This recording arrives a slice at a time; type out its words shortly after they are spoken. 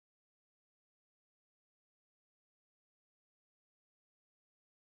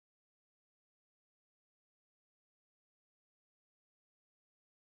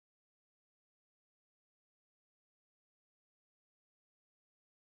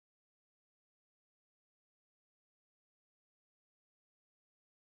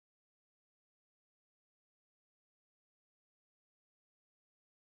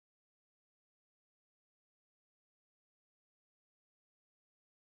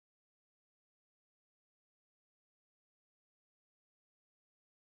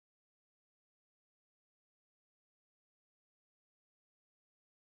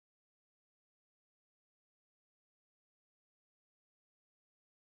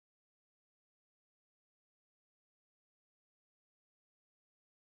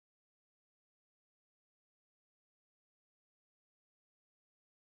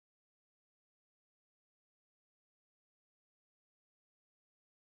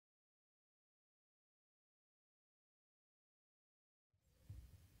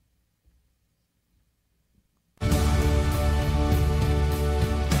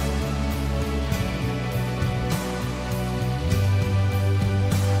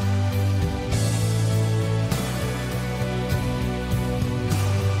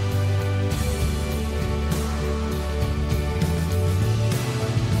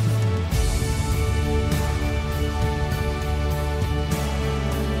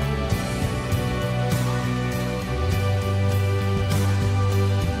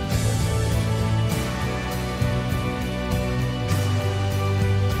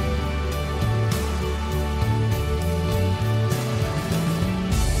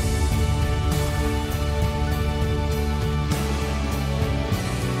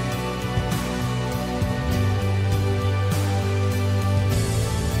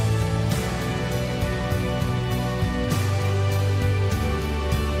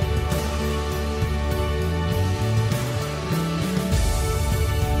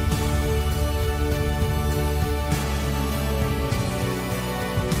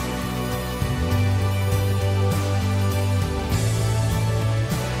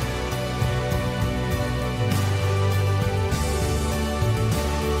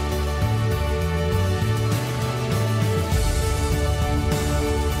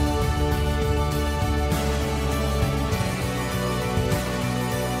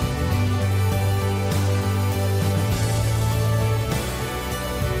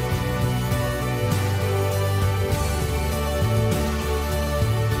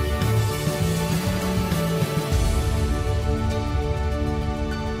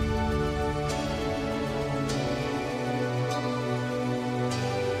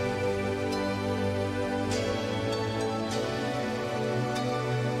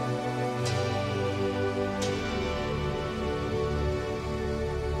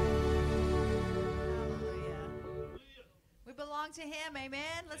belong to him.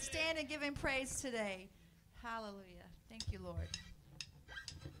 Amen. Let's stand and give him praise today. Hallelujah. Thank you, Lord.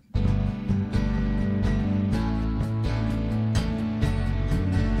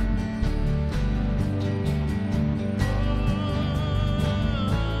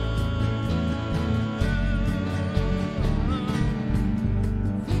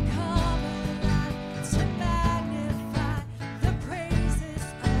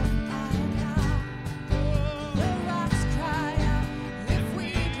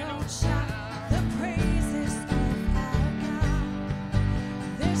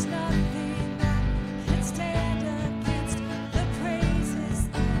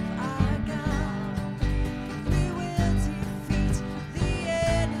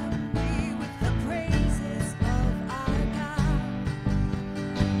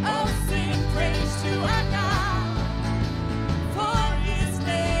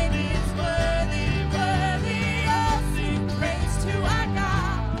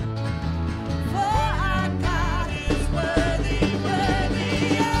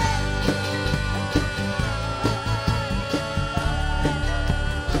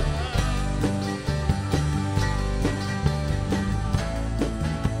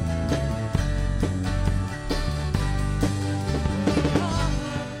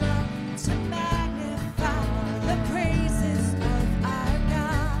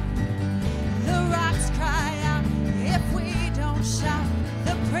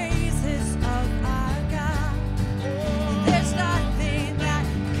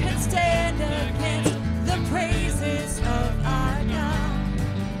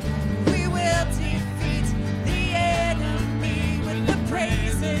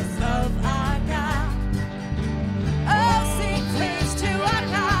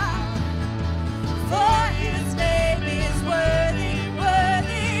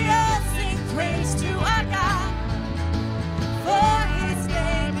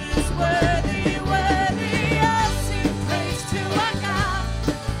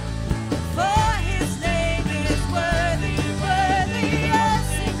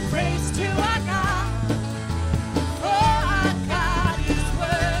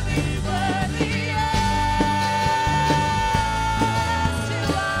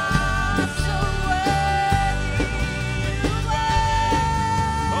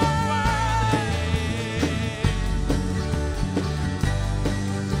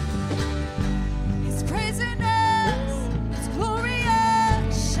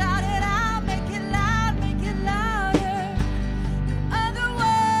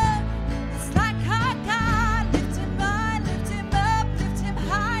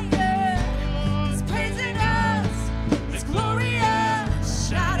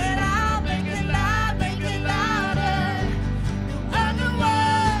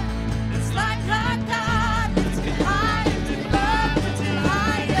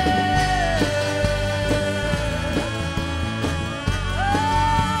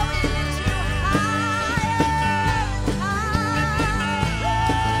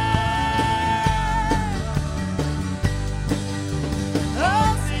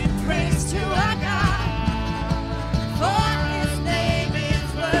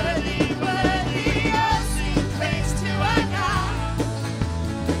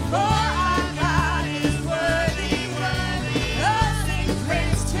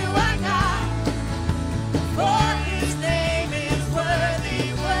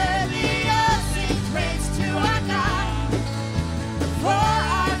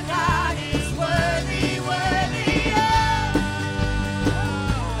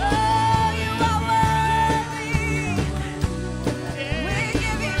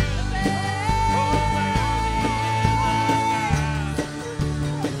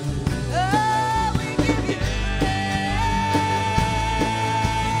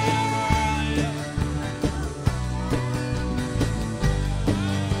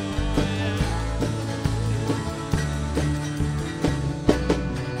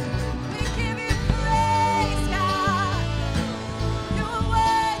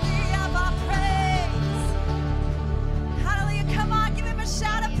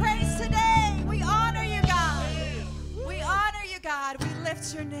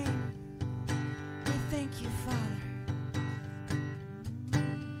 Your name. We thank you, Father.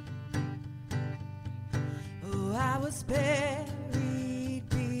 Oh, I was buried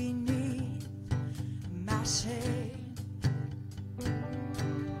beneath my shame.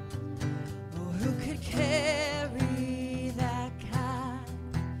 Oh, who could carry that kind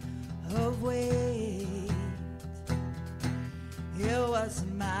of weight? It was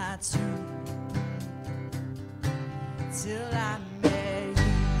my tomb till I met you.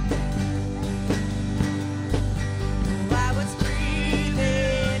 Oh, I was free.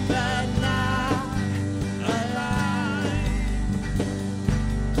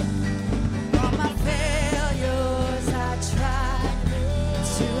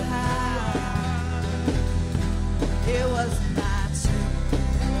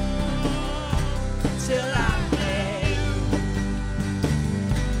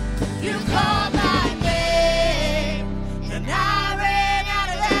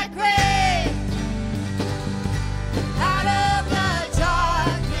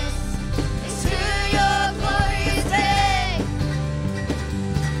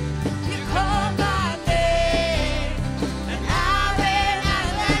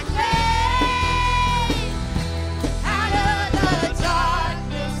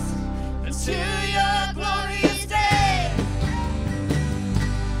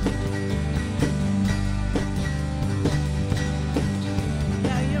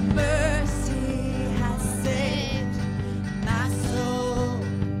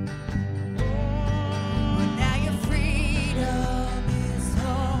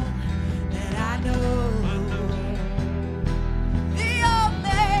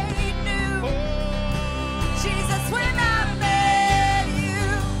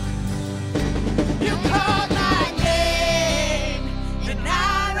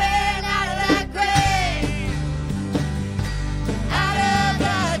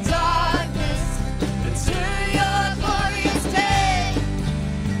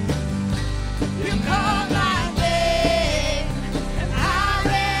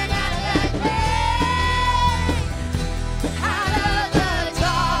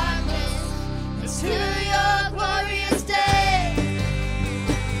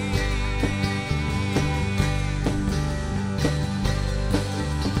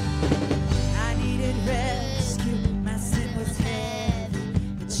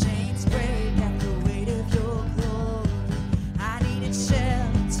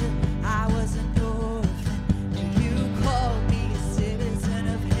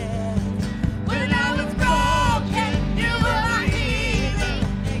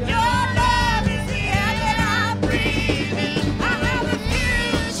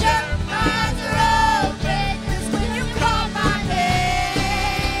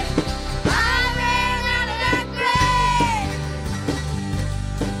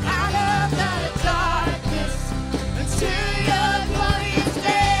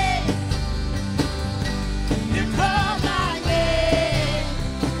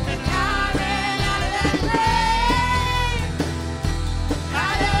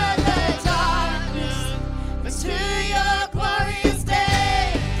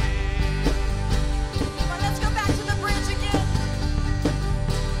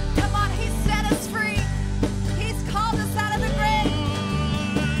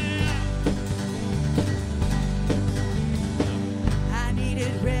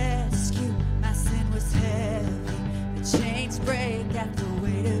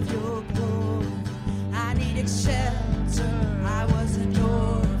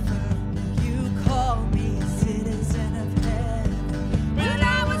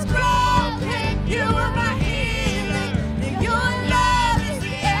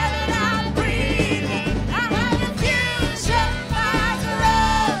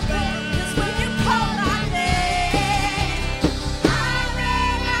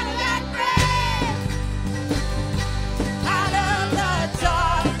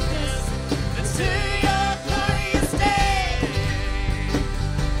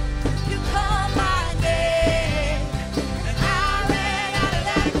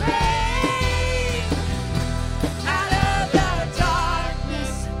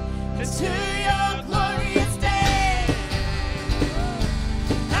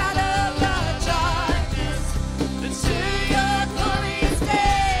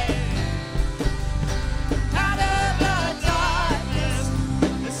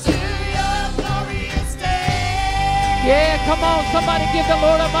 on, somebody give the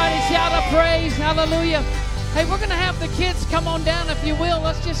Lord a mighty shout of praise. Hallelujah. Hey, we're going to have the kids come on down, if you will.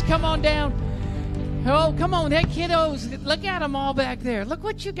 Let's just come on down. Oh, come on. Hey, kiddos, look at them all back there. Look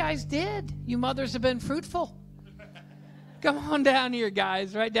what you guys did. You mothers have been fruitful. Come on down here,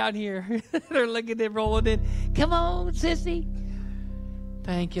 guys, right down here. They're looking at rolling in. Come on, sissy.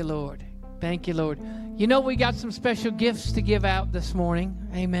 Thank you, Lord. Thank you, Lord. You know we got some special gifts to give out this morning.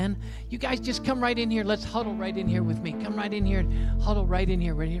 Amen. You guys just come right in here. Let's huddle right in here with me. Come right in here and huddle right in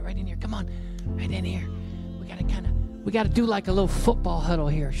here. Right in here. Come on. Right in here. We got to do like a little football huddle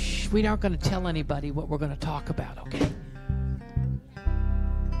here. Shh, we aren't going to tell anybody what we're going to talk about, okay?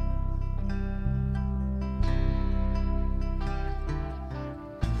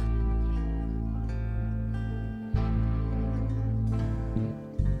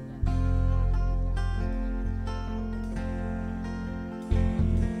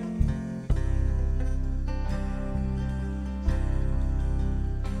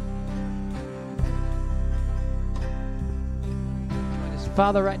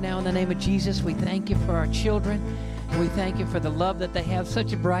 Father, right now in the name of Jesus, we thank you for our children. And we thank you for the love that they have,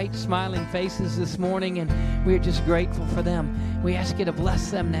 such bright, smiling faces this morning, and we are just grateful for them. We ask you to bless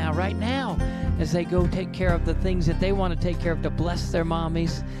them now, right now, as they go take care of the things that they want to take care of, to bless their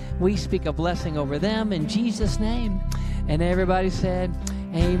mommies. We speak a blessing over them in Jesus' name. And everybody said,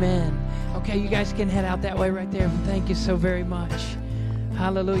 amen. Okay, you guys can head out that way right there. Thank you so very much.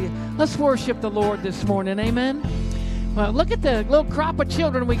 Hallelujah. Let's worship the Lord this morning. Amen. Well, look at the little crop of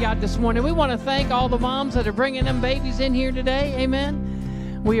children we got this morning. We want to thank all the moms that are bringing them babies in here today.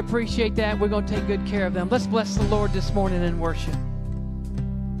 Amen. We appreciate that. We're going to take good care of them. Let's bless the Lord this morning in worship.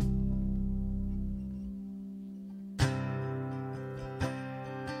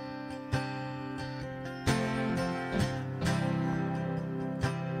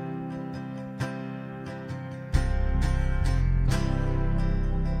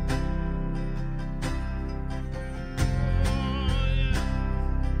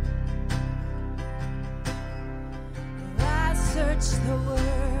 The world,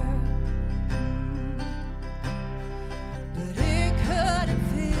 but it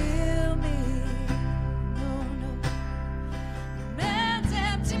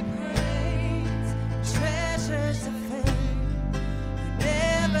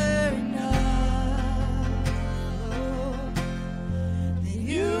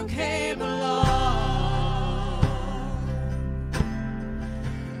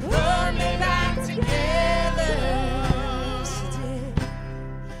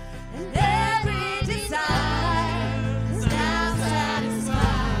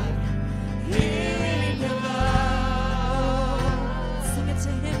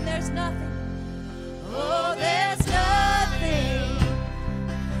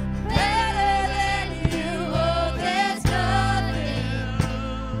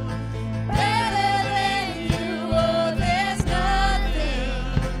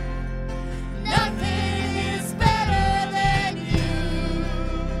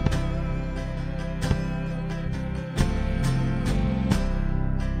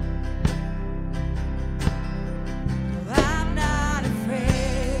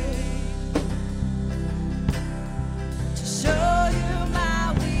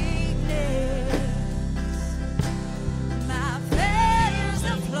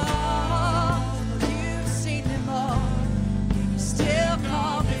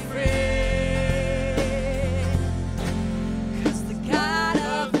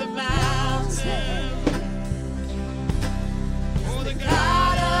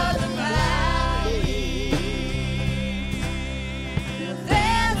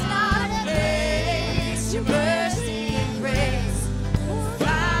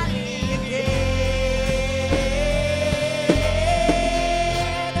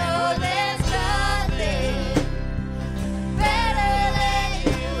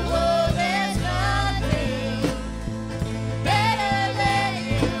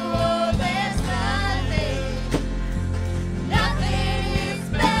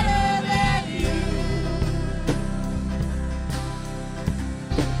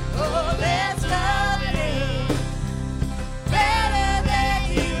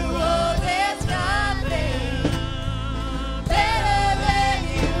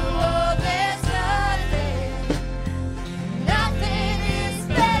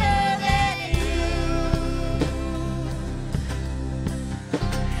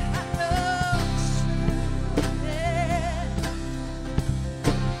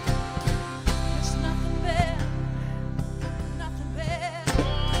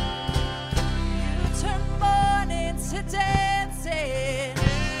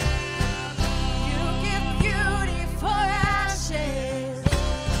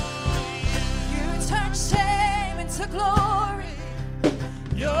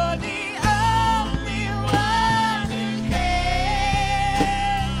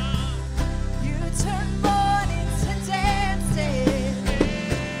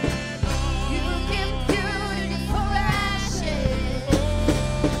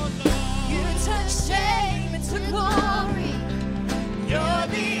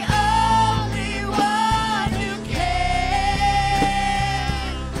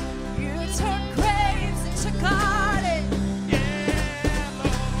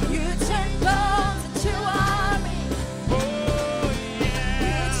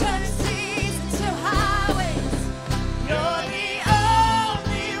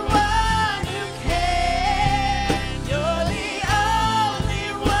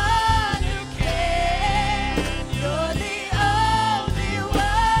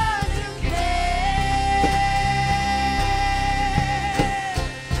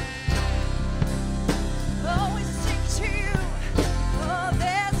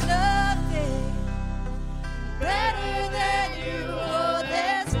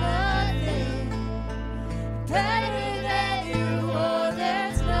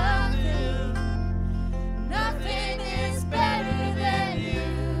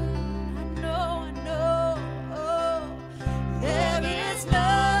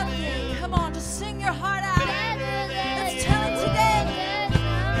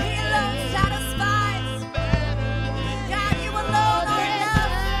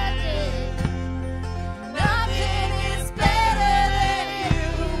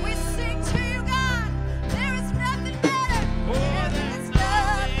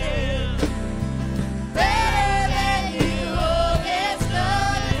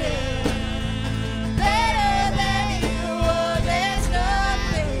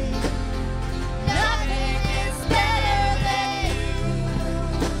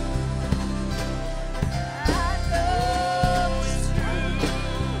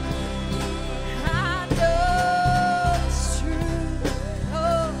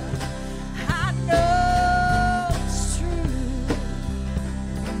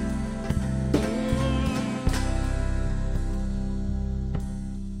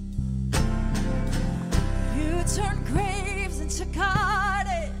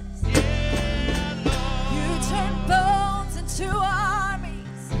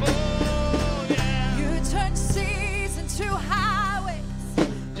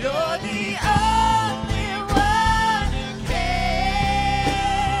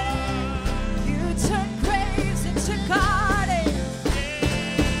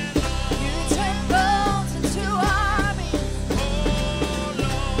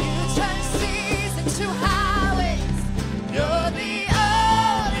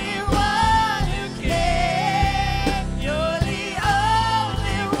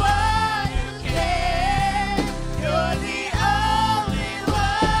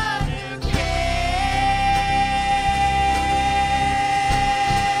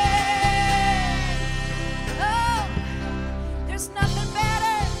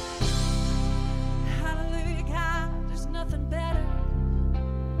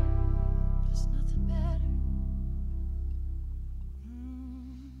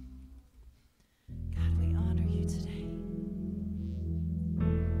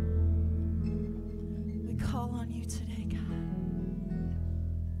you today, God.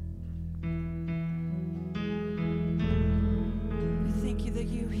 We thank you that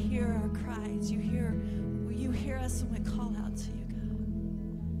you hear our cries. You hear us when we call out to you, God.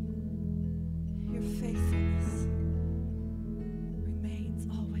 Your faithfulness remains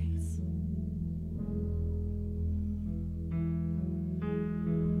always.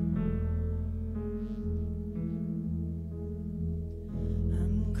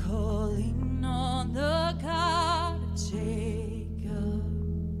 I'm calling on the God of Jacob,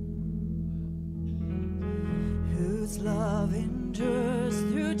 whose love endures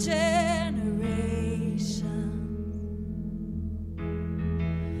through generations.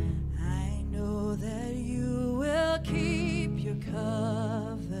 I know that you will keep your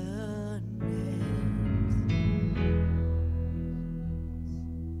covenant.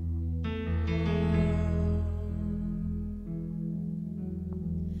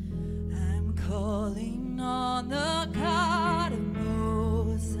 I'm calling on the God of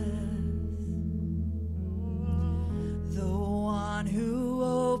Moses, the one who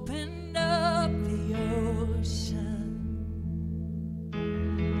opened up the ocean.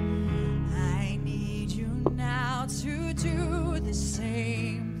 I need you now to do the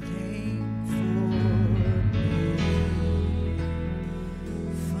same thing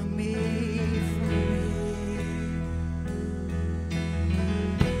for me.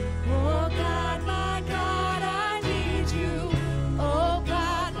 Oh God, my God, I need you. Oh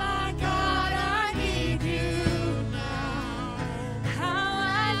God, my God, I need you now. How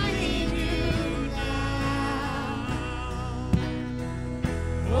I need you now.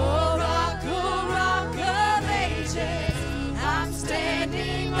 Oh rock of ages, I'm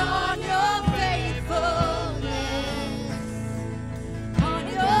standing on your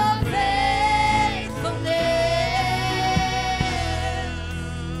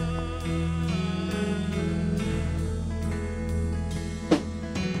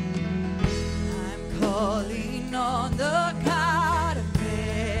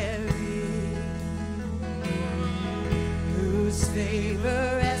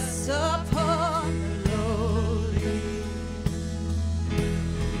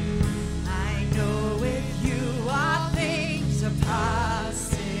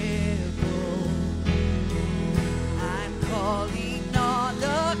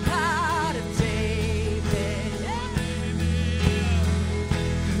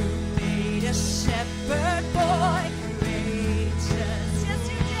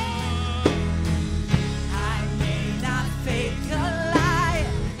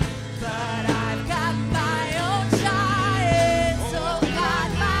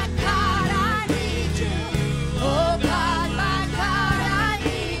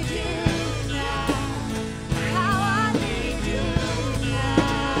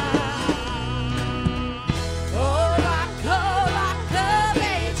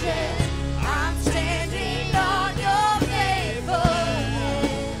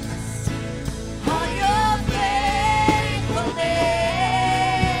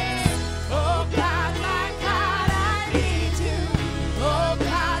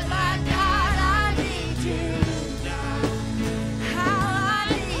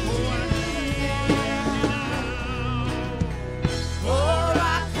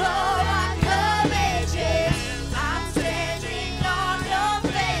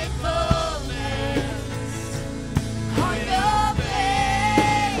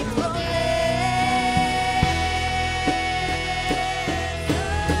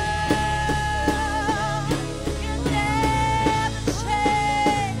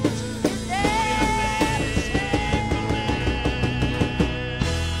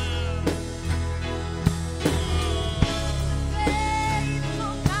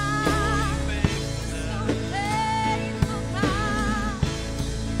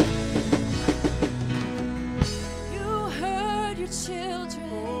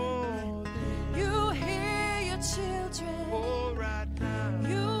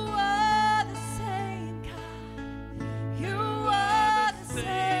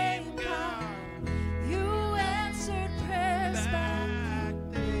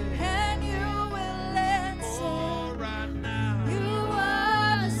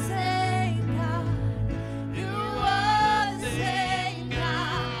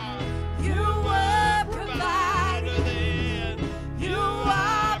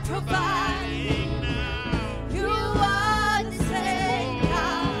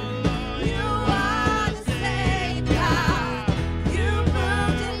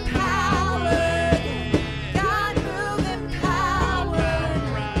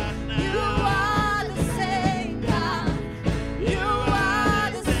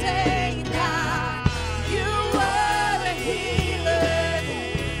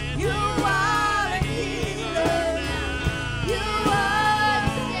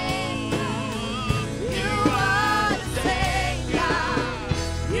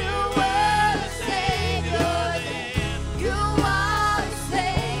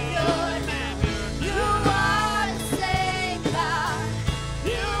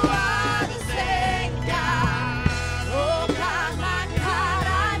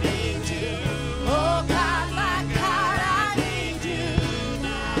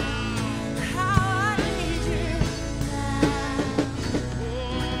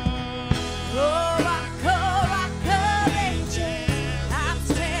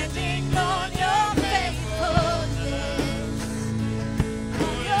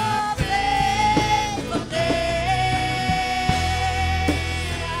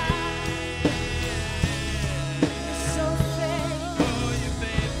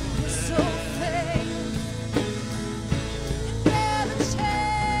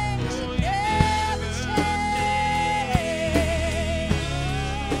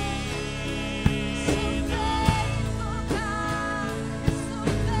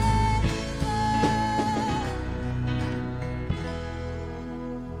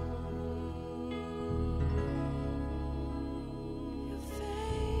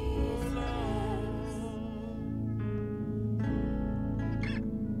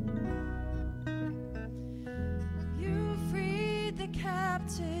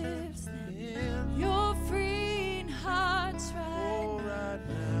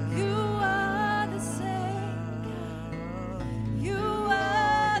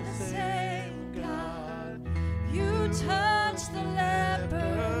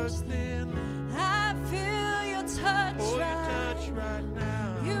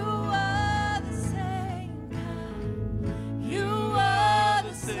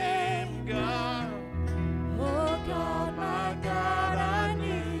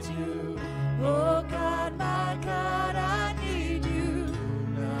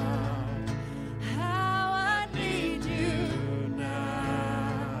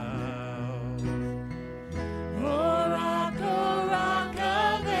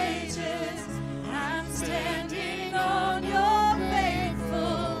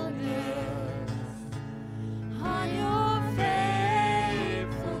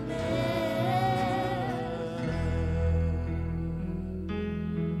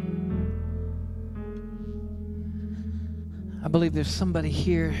believe there's somebody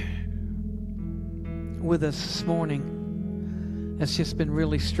here with us this morning that's just been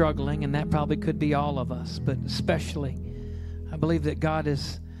really struggling, and that probably could be all of us, but especially I believe that God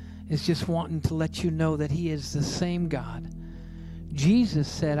is just wanting to let you know that He is the same God. Jesus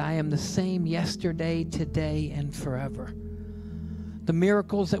said, I am the same yesterday, today, and forever. The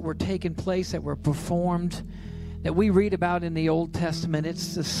miracles that were taking place, that were performed, that we read about in the Old Testament,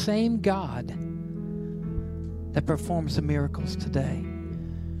 it's the same God that performs the miracles today.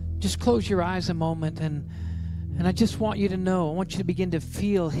 Just close your eyes a moment, and I just want you to know, I want you to begin to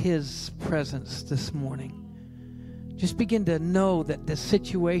feel His presence this morning. Just begin to know that the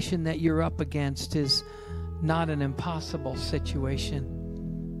situation that you're up against is not an impossible situation.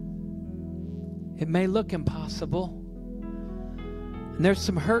 It may look impossible. And there's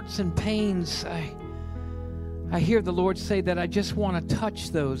some hurts and pains. I hear the Lord say that I just want to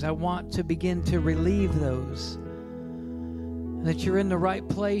touch those. I want to begin to relieve those. And that you're in the right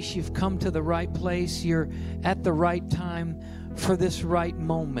place. You've come to the right place. You're at the right time for this right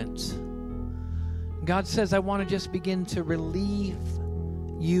moment. God says, I want to just begin to relieve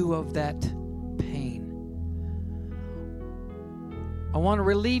you of that pain. I want to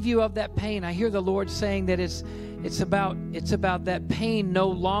relieve you of that pain. I hear the Lord saying that it's about that pain no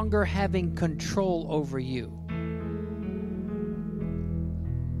longer having control over you.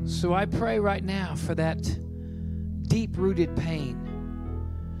 So I pray right now for that deep-rooted pain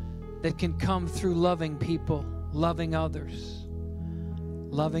that can come through loving people, loving others,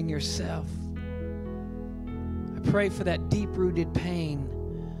 loving yourself. I pray for that deep-rooted pain.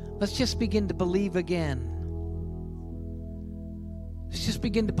 Let's just begin to believe again. Let's just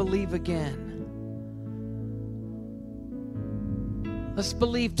begin to believe again. Let's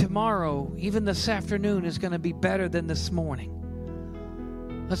believe tomorrow, even this afternoon, is going to be better than this morning.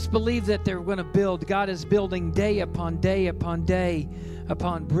 Let's believe that they're going to build. God is building day upon day upon day,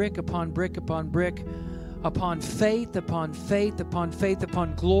 upon brick upon brick upon brick, upon faith upon faith upon faith,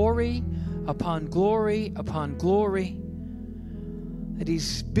 upon glory upon glory upon glory. That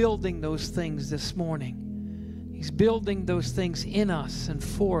He's building those things this morning. He's building those things in us and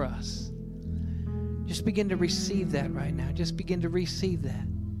for us. Just begin to receive that right now. Just begin to receive that.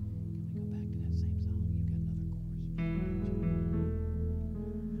 Go back to that same song. You got another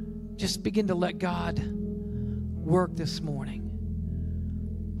chorus. Just begin to let God work this morning.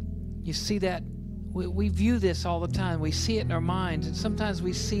 You see that? We view this all the time. We see it in our minds, and sometimes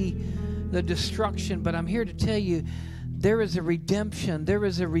we see the destruction, but I'm here to tell you there is a redemption, there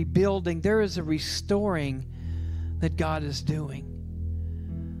is a rebuilding, there is a restoring that God is doing.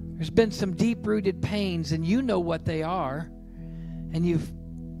 There's been some deep-rooted pains, and you know what they are, and you've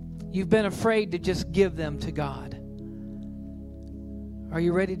been afraid to just give them to God. Are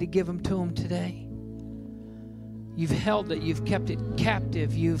you ready to give them to Him today? You've held it, you've kept it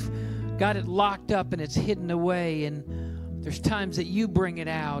captive, you've got it locked up and it's hidden away, and there's times that you bring it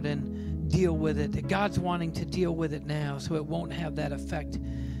out and deal with it, that God's wanting to deal with it now so it won't have that effect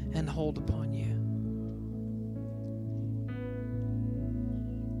and hold upon you.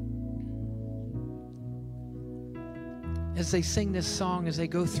 As they sing this song, as they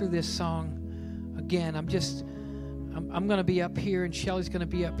go through this song, again, I'm going to be up here, and Shelly's going to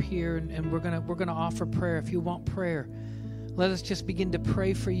be up here, and we're going to offer prayer. If you want prayer, let us just begin to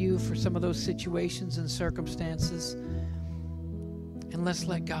pray for you for some of those situations and circumstances, and let's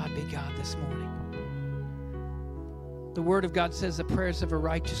let God be God this morning. The Word of God says the prayers of a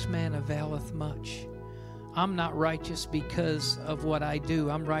righteous man availeth much. I'm not righteous because of what I do.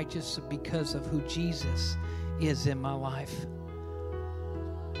 I'm righteous because of who Jesus is in my life.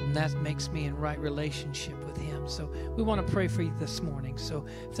 And that makes me in right relationship with Him. So we want to pray for you this morning. So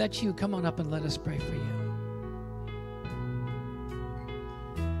if that's you, come on up and let us pray for you.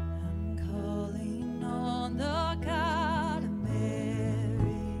 I'm calling on the God of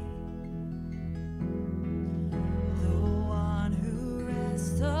Mary, the one who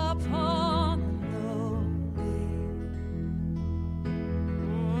rests upon the lowly.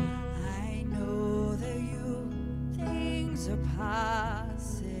 I know that you things are possible.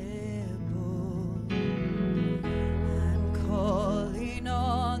 I'm calling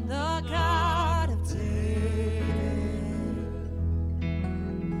on the God of David,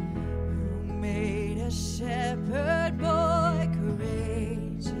 who made a shepherd boy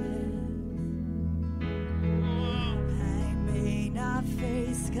courageous. I may not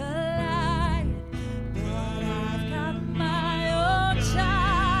face Goliath, but I've got my own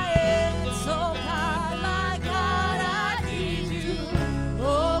giants. Oh God, my God, I need you.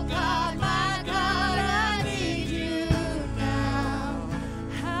 Oh God, my God, I need you now.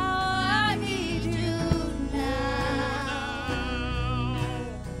 How I need you now.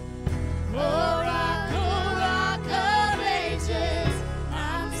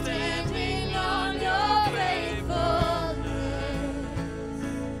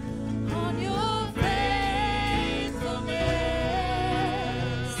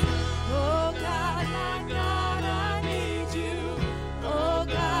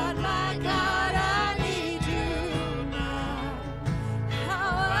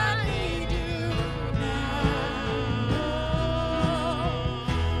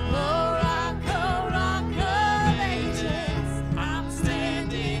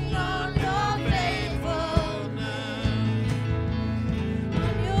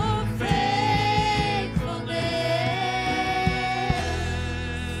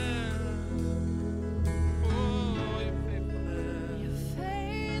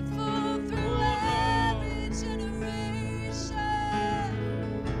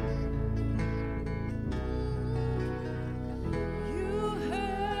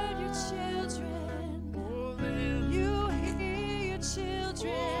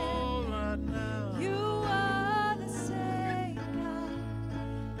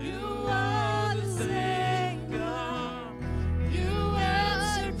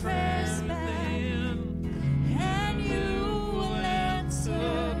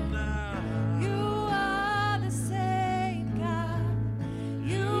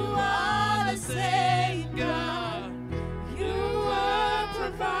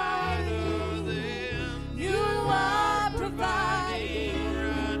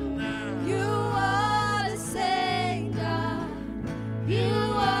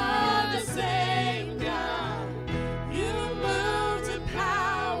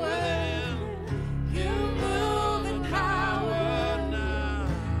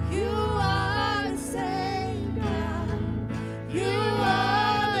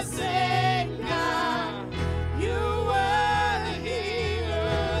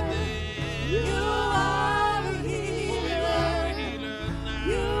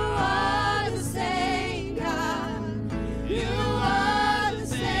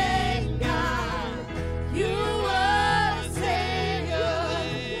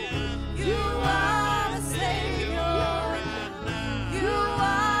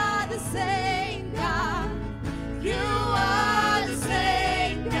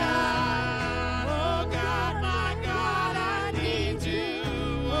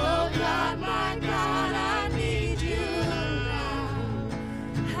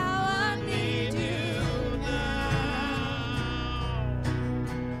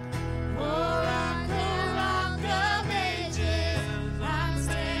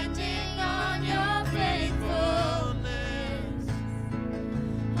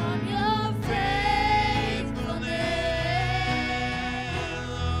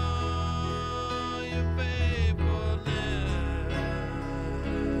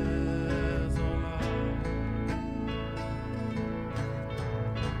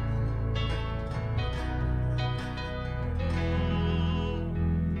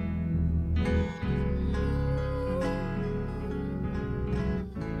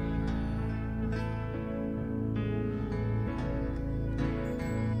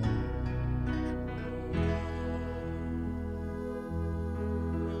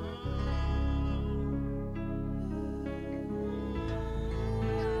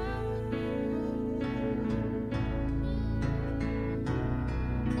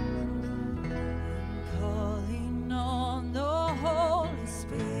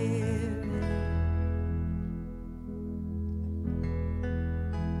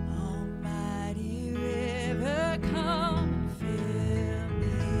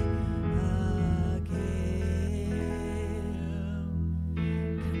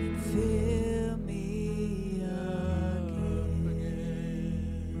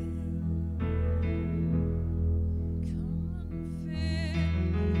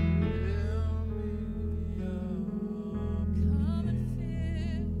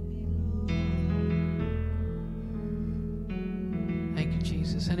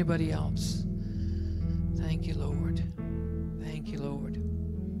 Anybody else? Thank you, Lord. Thank you, Lord.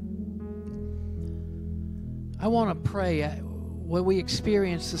 I want to pray. What we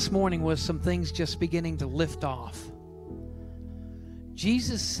experienced this morning was some things just beginning to lift off.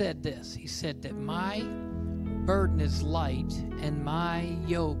 Jesus said this. He said that my burden is light and my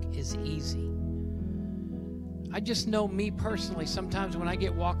yoke is easy. I just know me personally, sometimes when I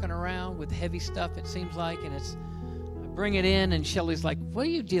get walking around with heavy stuff, it seems like, and I bring it in and Shelly's like, what are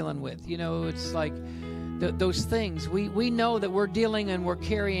you dealing with? You know, it's like those things. We know that we're dealing and we're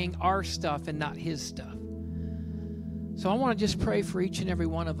carrying our stuff and not his stuff. So I want to just pray for each and every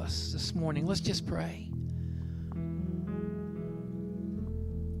one of us this morning. Let's just pray.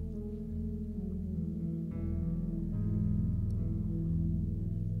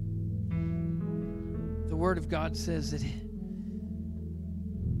 The Word of God says that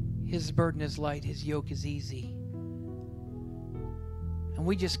his burden is light, his yoke is easy. And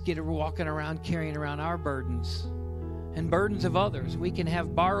we just get walking around carrying around our burdens and burdens of others. We can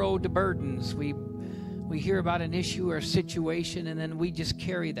have borrowed burdens. We hear about an issue or a situation, and then we just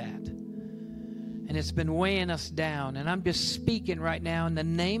carry that. And it's been weighing us down. And I'm just speaking right now in the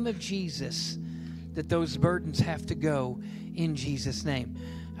name of Jesus that those burdens have to go in Jesus' name.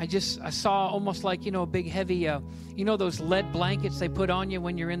 I saw almost like, a big heavy, those lead blankets they put on you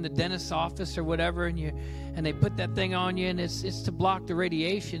when you're in the dentist's office or whatever, and they put that thing on you, and it's to block the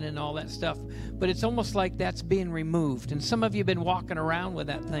radiation and all that stuff. But it's almost like that's being removed. And some of you have been walking around with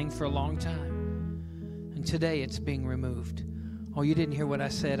that thing for a long time. And today it's being removed. Oh, you didn't hear what I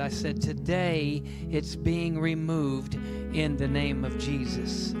said. I said today it's being removed in the name of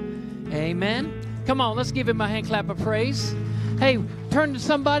Jesus. Amen. Come on, let's give him a hand clap of praise. Hey, turn to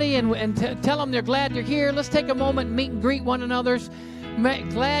somebody and tell them they're glad you're here. Let's take a moment and meet and greet one another.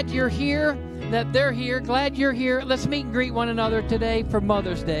 Glad you're here, that they're here. Glad you're here. Let's meet and greet one another today for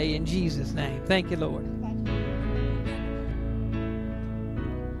Mother's Day in Jesus' name. Thank you, Lord.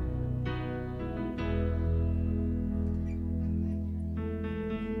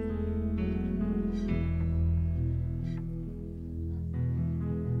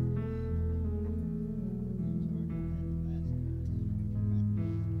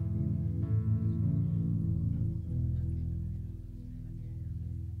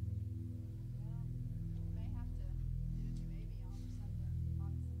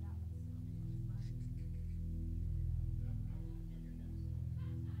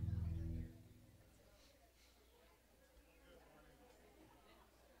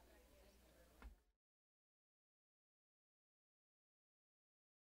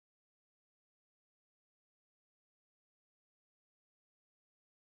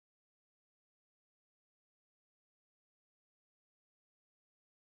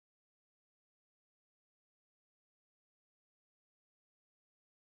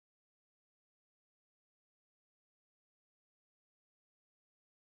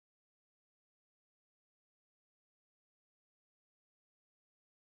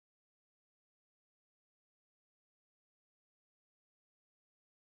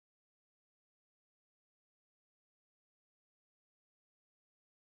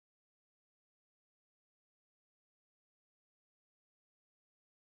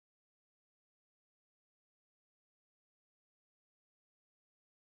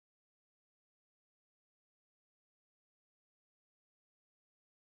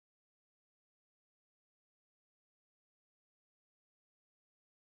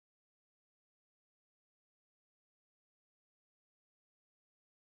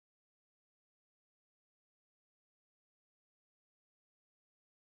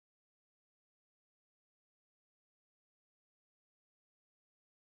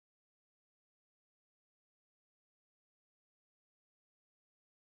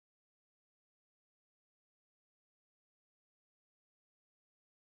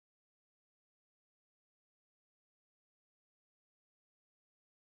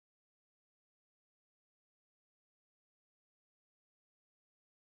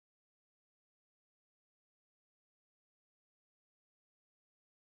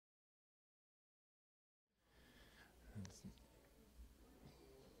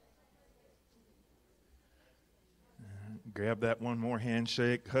 Grab that one more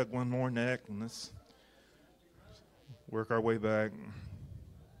handshake, hug one more neck, and let's work our way back.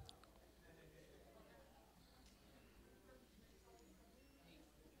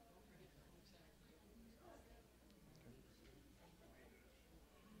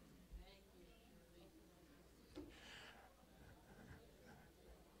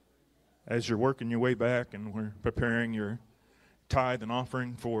 As you're working your way back and we're preparing your tithe and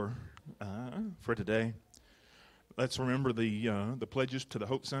offering for today, let's remember the pledges to the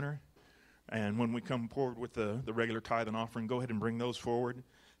Hope Center. And when we come forward with the regular tithe and offering, go ahead and bring those forward.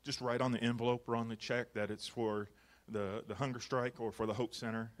 Just write on the envelope or on the check that it's for the hunger strike or for the Hope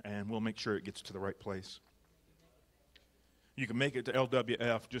Center, and we'll make sure it gets to the right place. You can make it to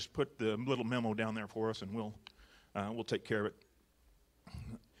LWF. Just put the little memo down there for us, and we'll take care of it.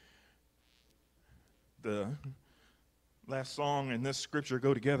 The last song and this scripture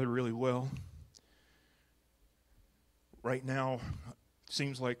go together really well. Right now, it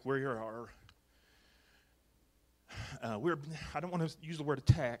seems like we are. I don't want to use the word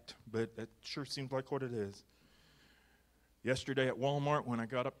attacked, but it sure seems like what it is. Yesterday at Walmart, when I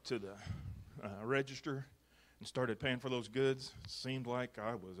got up to the register and started paying for those goods, it seemed like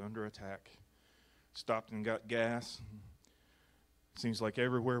I was under attack. Stopped and got gas. Seems like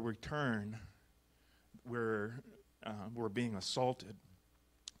everywhere we turn, we're being assaulted.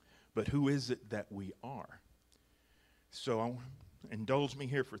 But who is it that we are? So indulge me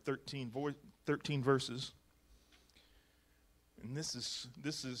here for 13 verses. And this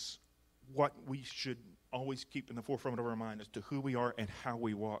is what we should always keep in the forefront of our mind as to who we are and how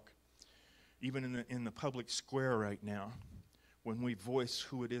we walk. Even in the public square right now, when we voice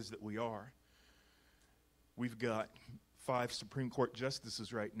who it is that we are, we've got 5 Supreme Court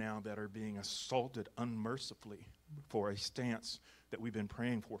justices right now that are being assaulted unmercifully for a stance that we've been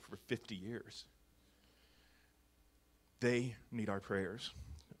praying for 50 years. They need our prayers.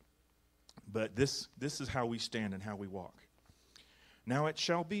 But this is how we stand and how we walk. Now it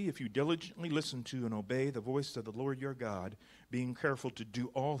shall be, if you diligently listen to and obey the voice of the Lord your God, being careful to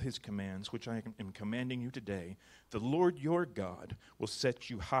do all his commands, which I am commanding you today, the Lord your God will set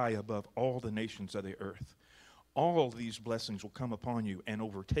you high above all the nations of the earth. All these blessings will come upon you and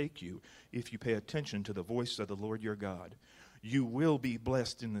overtake you if you pay attention to the voice of the Lord your God. You will be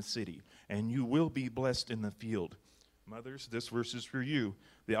blessed in the city, and you will be blessed in the field. Mothers, this verse is for you.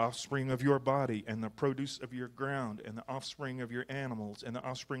 The offspring of your body and the produce of your ground and the offspring of your animals and the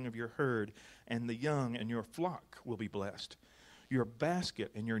offspring of your herd and the young and your flock will be blessed. Your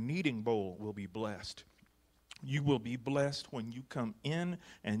basket and your kneading bowl will be blessed. You will be blessed when you come in,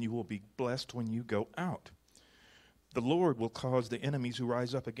 and you will be blessed when you go out. The Lord will cause the enemies who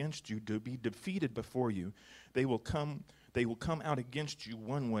rise up against you to be defeated before you. They will come out against you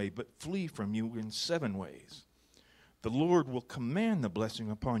one way, but flee from you in 7 ways. The Lord will command the blessing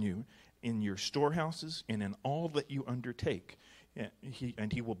upon you in your storehouses and in all that you undertake.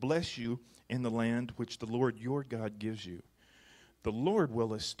 And he will bless you in the land which the Lord your God gives you. The Lord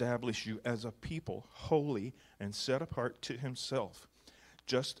will establish you as a people, holy and set apart to himself,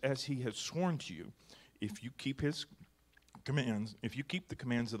 just as he has sworn to you, if you keep his commands, if you keep the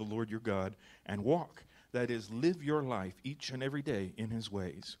commands of the Lord your God and walk, that is, live your life each and every day in his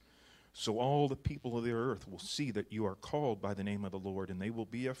ways. So all the people of the earth will see that you are called by the name of the Lord, and they will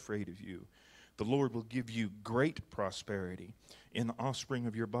be afraid of you. The Lord will give you great prosperity in the offspring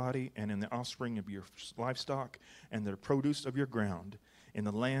of your body and in the offspring of your livestock and the produce of your ground, in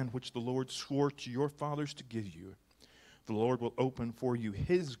the land which the Lord swore to your fathers to give you. The Lord will open for you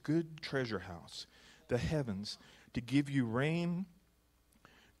his good treasure house, the heavens, to give you rain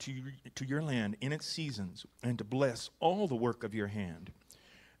to your land in its seasons, and to bless all the work of your hand.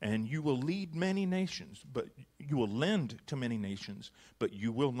 And you will lead many nations, but you will lend to many nations, but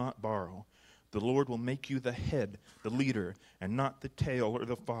you will not borrow. The Lord will make you the head, the leader, and not the tail or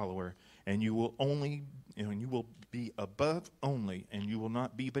the follower. And you will be above only, and you will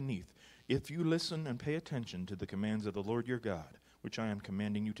not be beneath, if you listen and pay attention to the commands of the Lord your God, which I am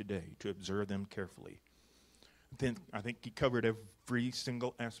commanding you today, to observe them carefully. Then I think he covered every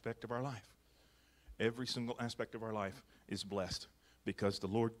single aspect of our life. Every single aspect of our life is blessed, because the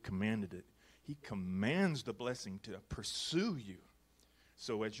Lord commanded it. He commands the blessing to pursue you.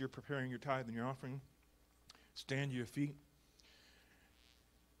 So as you're preparing your tithe and your offering, stand to your feet.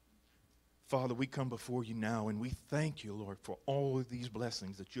 Father, we come before you now, and we thank you, Lord, for all of these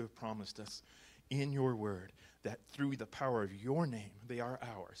blessings that you have promised us in your word, that through the power of your name, they are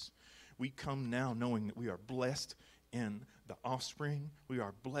ours. We come now knowing that we are blessed in the offspring. We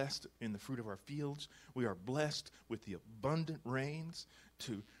are blessed in the fruit of our fields. We are blessed with the abundant rains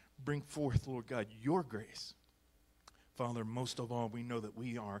to bring forth, Lord God, your grace. Father, most of all, we know that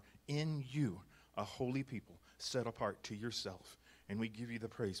we are in you, a holy people, set apart to yourself. And we give you the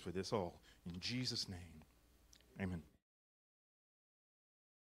praise for this all. In Jesus' name, amen.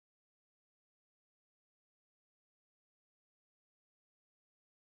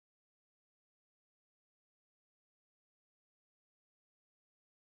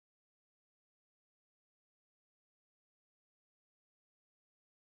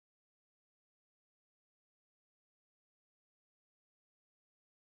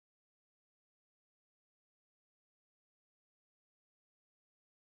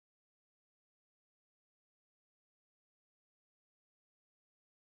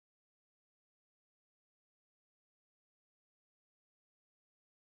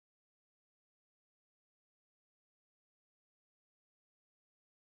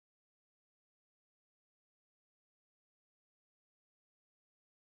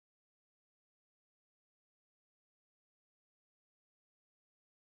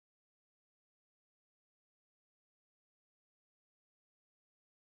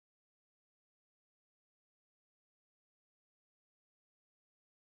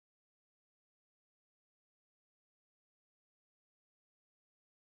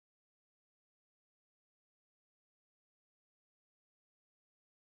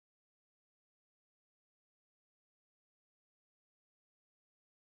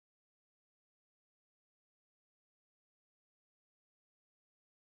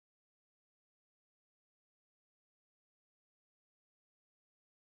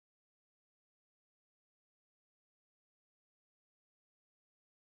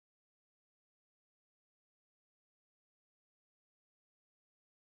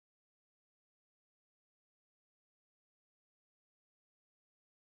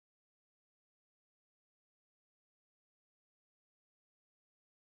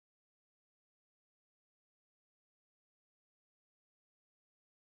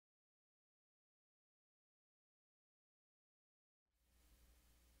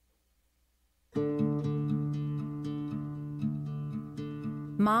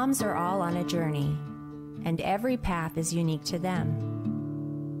 Moms are all on a journey, and every path is unique to them.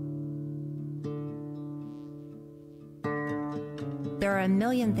 There are a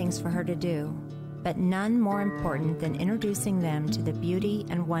million things for her to do, but none more important than introducing them to the beauty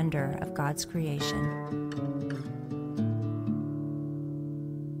and wonder of God's creation.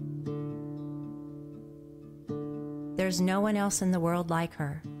 There's no one else in the world like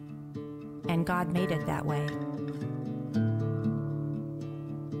her, and God made it that way.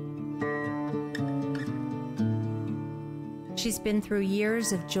 She's been through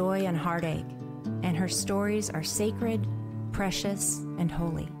years of joy and heartache, and her stories are sacred, precious, and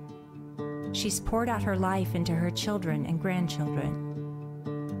holy. She's poured out her life into her children and grandchildren.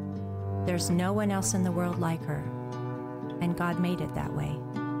 There's no one else in the world like her, and God made it that way.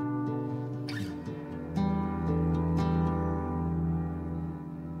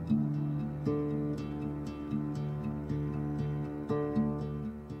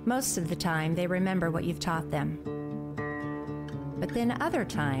 Most of the time, they remember what you've taught them. But then other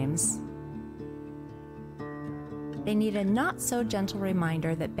times, they need a not-so-gentle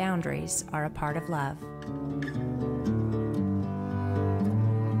reminder that boundaries are a part of love.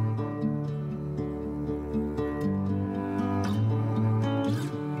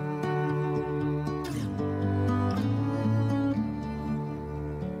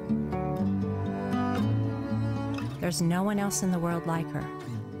 There's no one else in the world like her,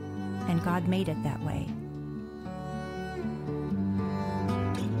 and God made it that way.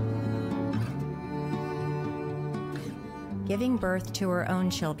 Giving birth to her own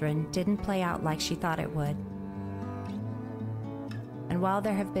children didn't play out like she thought it would. And while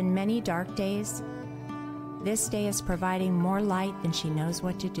there have been many dark days, this day is providing more light than she knows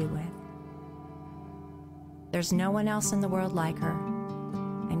what to do with. There's no one else in the world like her,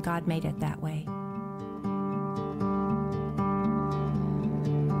 and God made it that way.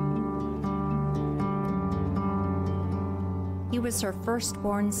 He was her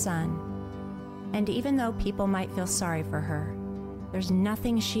firstborn son, and even though people might feel sorry for her, there's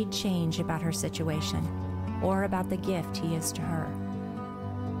nothing she'd change about her situation or about the gift he is to her.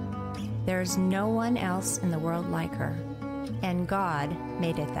 There's no one else in the world like her, and God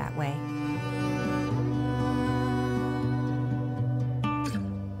made it that way.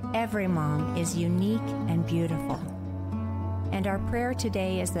 Every mom is unique and beautiful, and our prayer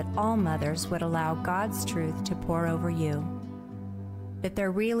today is that all mothers would allow God's truth to pour over you, that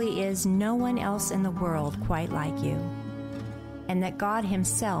there really is no one else in the world quite like you, and that God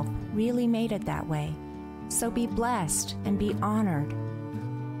Himself really made it that way. So be blessed and be honored.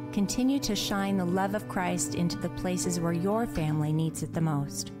 Continue to shine the love of Christ into the places where your family needs it the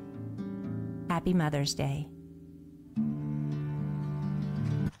most. Happy Mother's Day.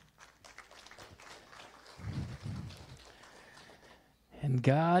 And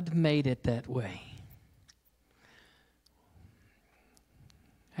God made it that way.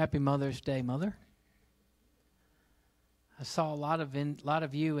 Happy Mother's Day, Mother. I saw a lot of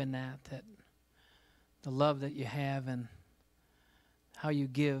you in that the love that you have and how you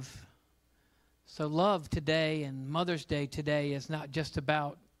give. So love today and Mother's Day today is not just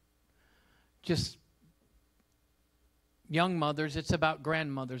about just young mothers. It's about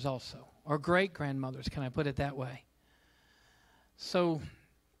grandmothers also, or great-grandmothers, can I put it that way? So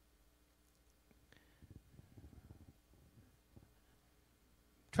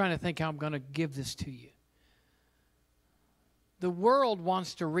trying to think how I'm going to give this to you. The world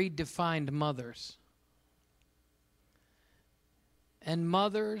wants to redefine mothers. And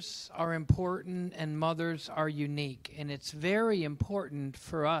mothers are important and mothers are unique. And it's very important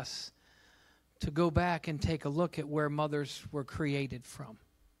for us to go back and take a look at where mothers were created from.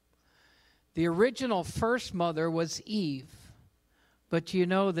 The original first mother was Eve. But you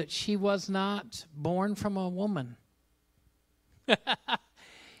know that she was not born from a woman.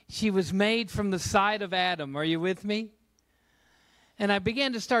 She was made from the side of Adam. Are you with me? And I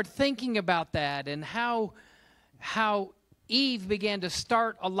began to start thinking about that and how Eve began to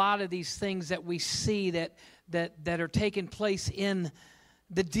start a lot of these things that we see that are taking place in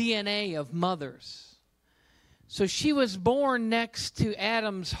the DNA of mothers. So she was born next to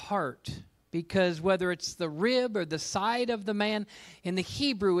Adam's heart, because whether it's the rib or the side of the man, in the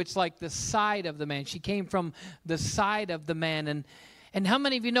Hebrew it's like the side of the man. She came from the side of the man. And how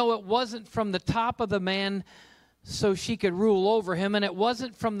many of you know it wasn't from the top of the man so she could rule over him, and it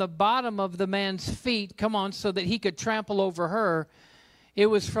wasn't from the bottom of the man's feet, come on, so that he could trample over her. It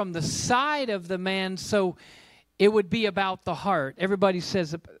was from the side of the man, so it would be about the heart. Everybody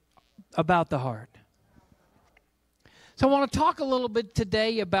says about the heart. So I want to talk a little bit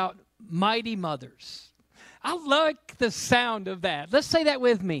today about mighty mothers. I like the sound of that. Let's say that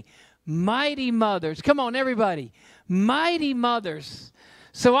with me. Mighty mothers. Come on, everybody. Mighty mothers.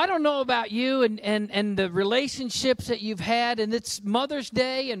 So I don't know about you and the relationships that you've had, and it's Mother's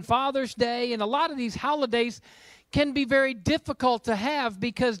Day and Father's Day, and a lot of these holidays can be very difficult to have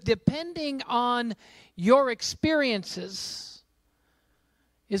because depending on your experiences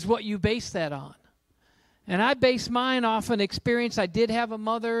is what you base that on. And I base mine off an experience. I did have a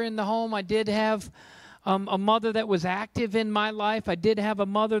mother in the home. I did have a mother that was active in my life. I did have a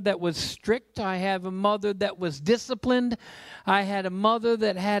mother that was strict. I have a mother that was disciplined. I had a mother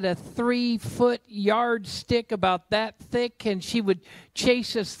that had a 3-foot yardstick about that thick, and she would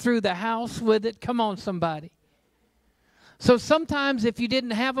chase us through the house with it. Come on, somebody. So sometimes if you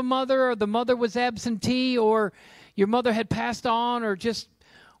didn't have a mother, or the mother was absentee, or your mother had passed on, or just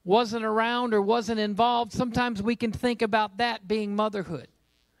wasn't around or wasn't involved, sometimes we can think about that being motherhood.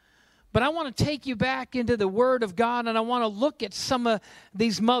 But I want to take you back into the Word of God, and I want to look at some of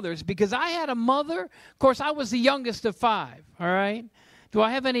these mothers, because I had a mother. Of course, I was the youngest of 5, all right? Do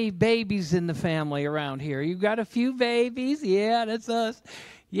I have any babies in the family around here? You got a few babies? Yeah, that's us.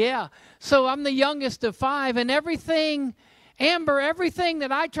 Yeah. So I'm the youngest of 5, and everything that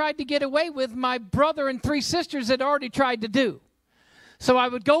I tried to get away with, my brother and 3 sisters had already tried to do. So I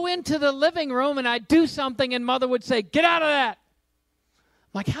would go into the living room, and I'd do something, and Mother would say, "Get out of that."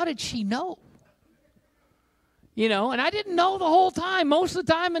 I'm like, how did she know? You know, and I didn't know the whole time, most of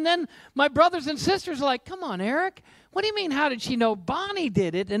the time. And then my brothers and sisters are like, "Come on, Eric. What do you mean, how did she know?" Bonnie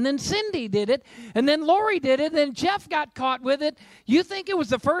did it, and then Cindy did it, and then Lori did it, and then Jeff got caught with it. You think it was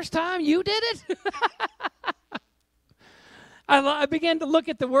the first time you did it? I began to look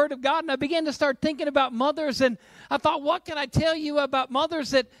at the Word of God, and I began to start thinking about mothers, and I thought, what can I tell you about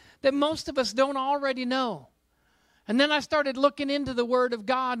mothers that most of us don't already know? And then I started looking into the Word of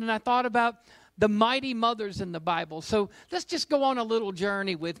God, and I thought about the mighty mothers in the Bible. So let's just go on a little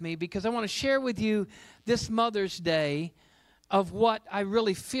journey with me, because I want to share with you this Mother's Day of what I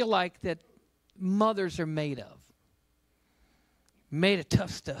really feel like that mothers are made of. Made of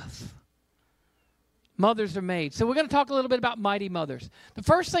tough stuff. Mothers are made. So we're going to talk a little bit about mighty mothers. The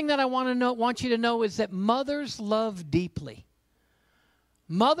first thing that I want you to know is that mothers love deeply.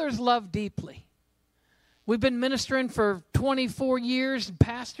 Mothers love deeply. We've been ministering for 24 years, and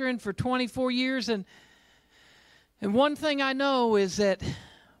pastoring for 24 years, and one thing I know is that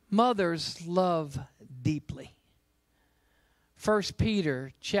mothers love deeply. 1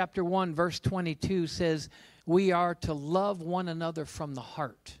 Peter chapter 1, verse 22 says, we are to love one another from the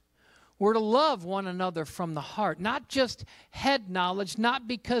heart. We're to love one another from the heart, not just head knowledge, not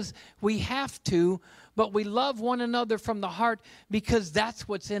because we have to, but we love one another from the heart because that's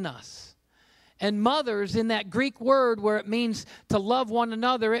what's in us. And mothers, in that Greek word where it means to love one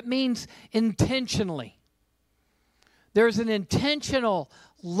another, it means intentionally. There's an intentional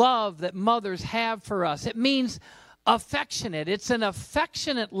love that mothers have for us. It means affectionate. It's an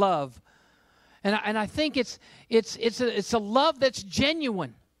affectionate love. And I think it's a love that's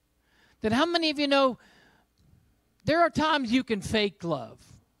genuine. That how many of you know there are times you can fake love,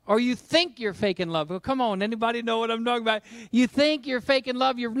 or you think you're faking love? Well, come on, anybody know what I'm talking about? You think you're faking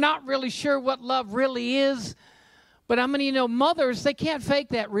love. You're not really sure what love really is. But how many of you know mothers, they can't fake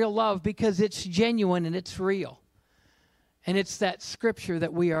that real love because it's genuine and it's real. And it's that scripture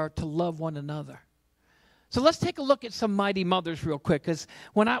that we are to love one another. So let's take a look at some mighty mothers real quick, because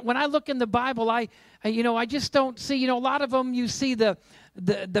when I look in the Bible, I just don't see, a lot of them. You see the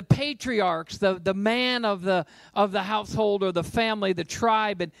patriarchs, the man of the household or the family, the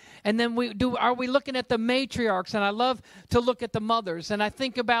tribe, and then are we looking at the matriarchs? And I love to look at the mothers, and I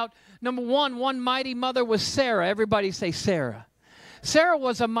think about number one mighty mother was Sarah. Everybody say Sarah. Sarah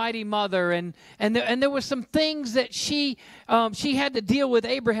was a mighty mother, and there were some things that she had to deal with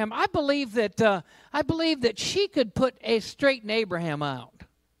Abraham. I believe that she could straighten Abraham out.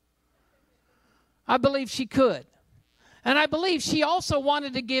 I believe she could. And I believe she also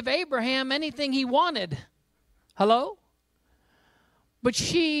wanted to give Abraham anything he wanted. Hello? But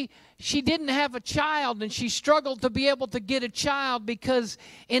she didn't have a child, and she struggled to be able to get a child because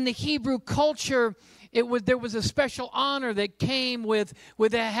in the Hebrew culture, there was a special honor that came with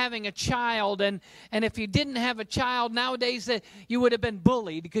having a child, and if you didn't have a child nowadays, you would have been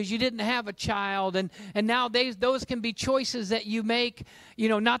bullied because you didn't have a child, and nowadays those can be choices that you make,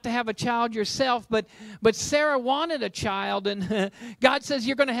 not to have a child yourself, but Sarah wanted a child, and God says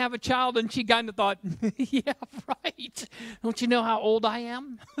you're going to have a child, and she kind of thought, yeah, right. Don't you know how old I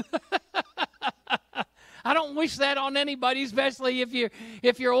am? I don't wish that on anybody, especially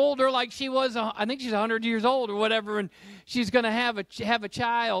if you're older like she was. I think she's 100 years old or whatever, and she's going to have a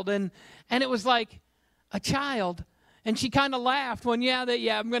child, and it was like a child, and she kind of laughed when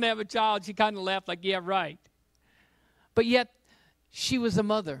I'm going to have a child. She kind of laughed like, yeah, right. But yet she was a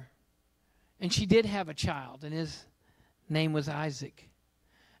mother, and she did have a child, and his name was Isaac.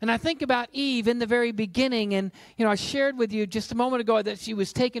 And I think about Eve in the very beginning, and I shared with you just a moment ago that she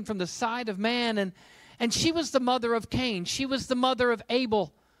was taken from the side of man, and she was the mother of Cain. She was the mother of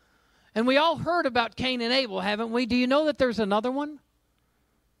Abel. And we all heard about Cain and Abel, haven't we? Do you know that there's another one?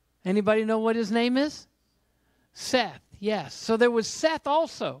 Anybody know what his name is? Seth, yes. So there was Seth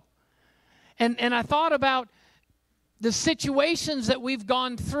also. And I thought about the situations that we've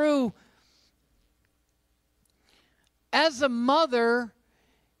gone through. As a mother,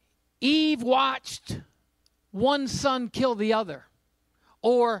 Eve watched one son kill the other,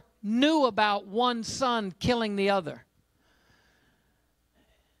 or knew about one son killing the other.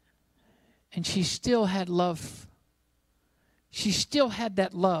 And she still had love. She still had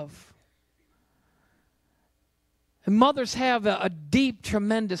that love. And mothers have a deep,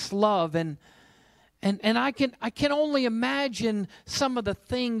 tremendous love. And I can only imagine some of the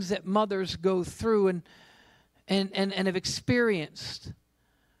things that mothers go through and have experienced.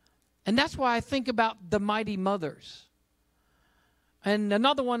 And that's why I think about the mighty mothers. And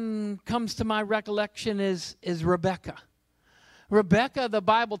another one comes to my recollection is Rebecca. Rebecca, the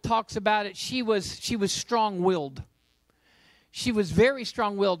Bible talks about it, she was strong-willed. She was very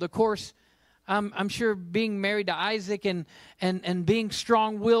strong-willed. Of course, I'm sure being married to Isaac and being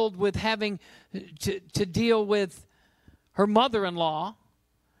strong-willed with having to deal with her mother-in-law.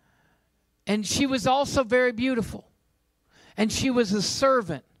 And she was also very beautiful. And she was a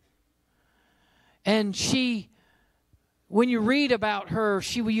servant. And when you read about her,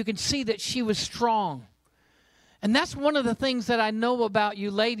 you can see that she was strong. And that's one of the things that I know about you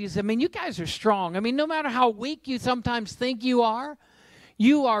ladies. I mean, you guys are strong. I mean, no matter how weak you sometimes think you are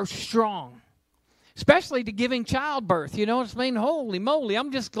strong. Especially to giving childbirth. You know what I mean? Holy moly.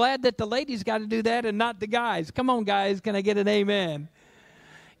 I'm just glad that the ladies got to do that and not the guys. Come on, guys. Can I get an amen?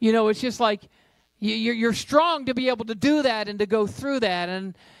 It's just like you're strong to be able to do that and to go through that.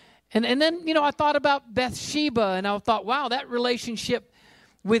 And then, I thought about Bathsheba, and I thought, wow, that relationship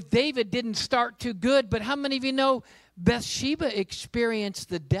with David didn't start too good. But how many of you know Bathsheba experienced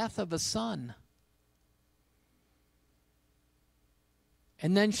the death of a son?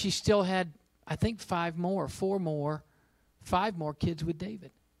 And then she still had, I think, 5 more kids with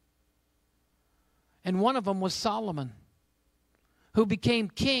David. And one of them was Solomon, who became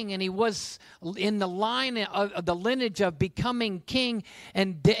king, and he was in the line of the lineage of becoming king.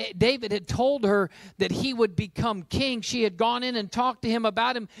 And David had told her that he would become king. She had gone in and talked to him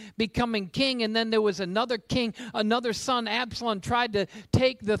about him becoming king. And then there was another king, another son, Absalom, tried to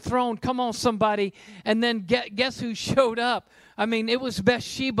take the throne. Come on, somebody. And then guess who showed up? I mean, it was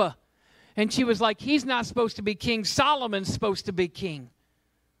Bathsheba. And she was like, he's not supposed to be king. Solomon's supposed to be king.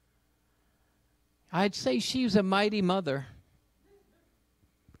 I'd say she was a mighty mother.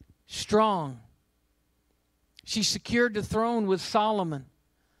 Strong. She secured the throne with Solomon.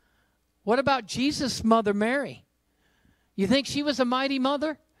 What about Jesus' mother, Mary? You think she was a mighty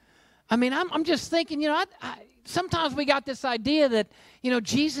mother? I mean, I'm just thinking, sometimes we got this idea that,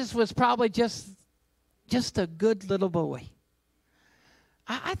 Jesus was probably just a good little boy.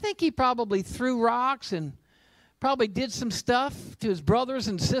 I think he probably threw rocks and probably did some stuff to his brothers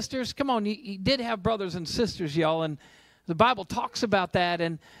and sisters. Come on, he did have brothers and sisters, y'all, and the Bible talks about that.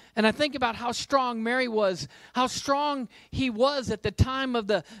 And I think about how strong Mary was, how strong he was at the time of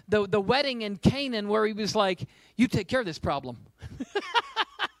the wedding in Canaan, where he was like, you take care of this problem.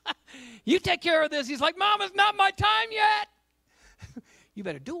 You take care of this. He's like, Mom, it's not my time yet. You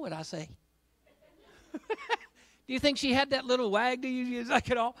better do what I say. Do you think she had that little wag to you?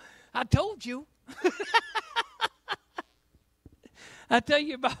 Like, I told you. I tell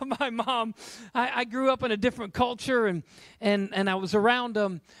you about my mom. I grew up in a different culture, and I was around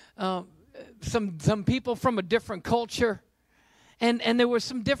some people from a different culture, and there were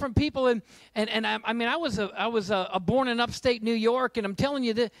some different people, and I was born in upstate New York, and I'm telling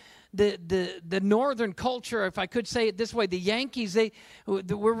you the northern culture, if I could say it this way, the Yankees, they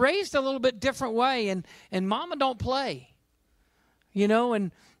were raised a little bit different way, and Mama don't play,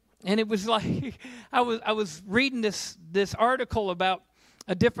 And it was like I was reading this article about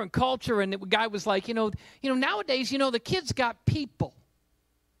a different culture, and the guy was like, nowadays, the kids got people.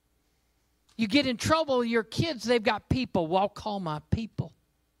 You get in trouble, your kids, they've got people. Well, I'll call my people.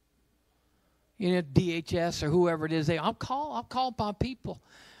 DHS or whoever it is. I'll call my people.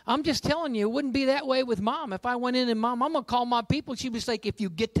 I'm just telling you, it wouldn't be that way with Mom. If I went in and Mom, I'm going to call my people, she was like, if you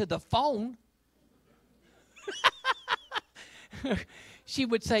get to the phone. She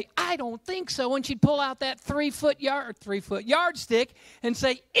would say, I don't think so. And she'd pull out that 3-foot yardstick and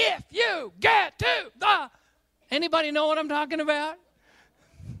say, if you get to the... Anybody know what I'm talking about?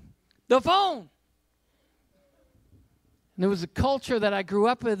 The phone. And there was a culture that I grew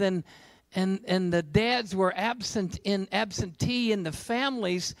up with, and the dads were absentee in the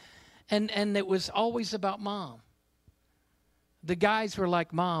families, and it was always about mom. The guys were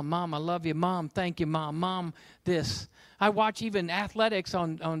like, Mom, I love you. Mom, thank you, Mom, this. I watch even athletes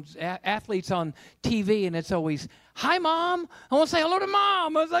on TV, and it's always, hi, Mom. I want to say hello to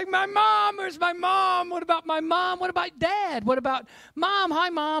Mom. I was like, my mom, where's my mom? What about my mom? What about Dad? What about Mom?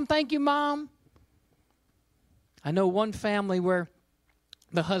 Hi, Mom. Thank you, Mom. I know one family where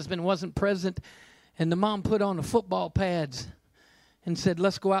the husband wasn't present, and the mom put on the football pads and said,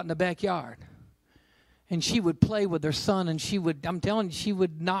 let's go out in the backyard. And she would play with her son, and I'm telling you, she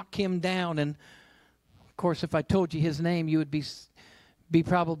would knock him down. And, of course, if I told you his name, you would be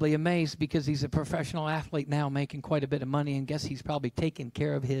probably amazed, because he's a professional athlete now making quite a bit of money, and guess he's probably taking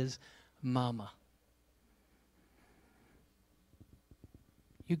care of his mama.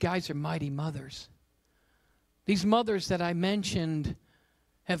 You guys are mighty mothers. These mothers that I mentioned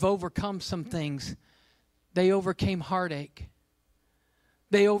have overcome some things. They overcame heartache.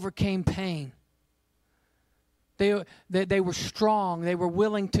 They overcame pain. They were strong. They were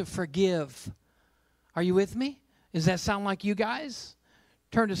willing to forgive. Are you with me? Does that sound like you guys?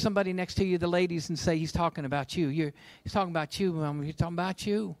 Turn to somebody next to you, the ladies, and say, he's talking about you. He's talking about you, Mom. He's talking about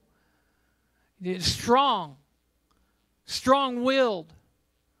you. Strong. Strong-willed.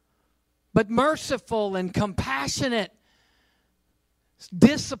 But merciful and compassionate.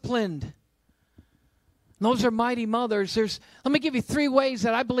 Disciplined. Those are mighty mothers. Let me give you 3 ways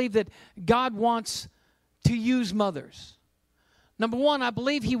that I believe that God wants to use mothers. Number 1, I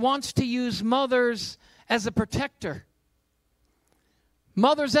believe He wants to use mothers as a protector.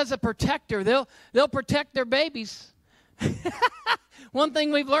 Mothers as a protector. They'll protect their babies. One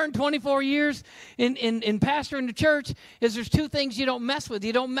thing we've learned 24 years in pastoring the church is there's 2 things you don't mess with.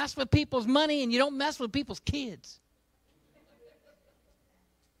 You don't mess with people's money, and you don't mess with people's kids.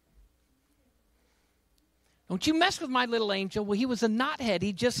 Don't you mess with my little angel. Well, he was a knothead.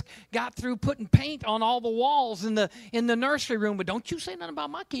 He just got through putting paint on all the walls in the nursery room. But don't you say nothing about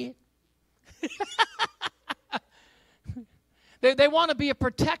my kid. They want to be a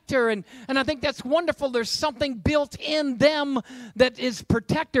protector, and I think that's wonderful. There's something built in them that is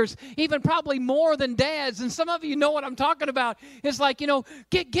protectors, even probably more than dads. And some of you know what I'm talking about. It's like,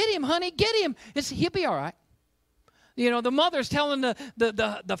 get him, honey, get him. He'll be all right. The mother's telling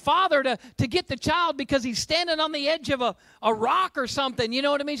the father to get the child because he's standing on the edge of a rock or something. You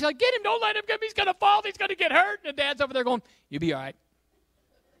know what I mean? She's like, get him, don't let him, he's going to fall, he's going to get hurt. And the dad's over there going, you'll be all right.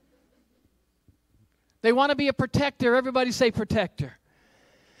 They want to be a protector. Everybody say protector.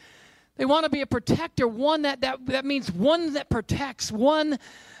 They want to be a protector, one that means one that protects, one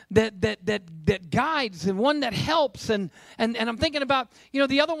that guides, and one that helps. And I'm thinking about,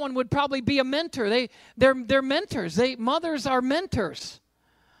 the other one would probably be a mentor. They're mentors. Mothers are mentors.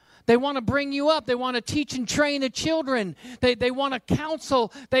 They want to bring you up. They want to teach and train the children. They want to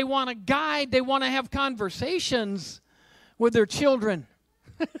counsel. They want to guide. They want to have conversations with their children.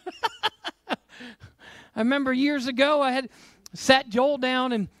 I remember years ago I had sat Joel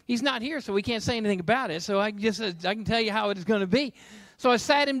down, and he's not here, so we can't say anything about it. So I can tell you how it is going to be. So I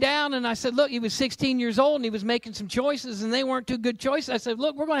sat him down, and I said, look, he was 16 years old, and he was making some choices, and they weren't too good choices. I said,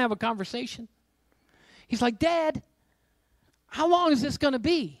 look, we're going to have a conversation. He's like, Dad, how long is this going to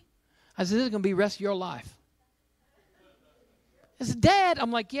be? I said, this is going to be the rest of your life. I said, Dad,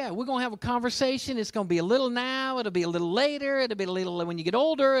 I'm like, yeah, we're going to have a conversation. It's going to be a little now. It'll be a little later. It'll be a little when you get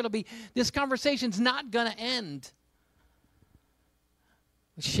older. This conversation's not going to end.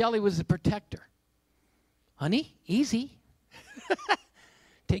 Shelly was the protector. Honey, easy.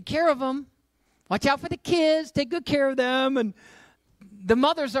 Take care of them. Watch out for the kids. Take good care of them. And the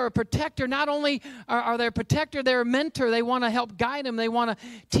mothers are a protector. Not only are they a protector, they're a mentor. They want to help guide them. They want to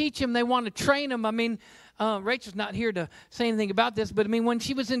teach them. They want to train them. I mean, Rachel's not here to say anything about this, but I mean, when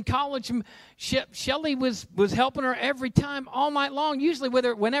she was in college, Shelly was helping her every time, all night long, usually with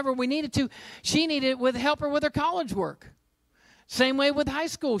her whenever we needed to. She needed to help her with her college work. Same way with high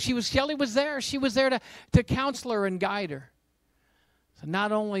school. Shelly was there. She was there to counsel her and guide her. So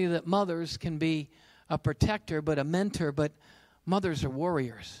not only that mothers can be a protector, but a mentor, but mothers are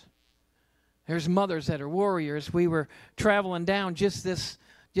warriors. There's mothers that are warriors. We were traveling down just this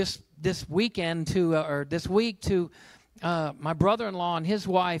weekend this week to my brother-in-law and his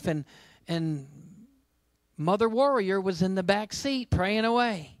wife, and Mother Warrior was in the back seat praying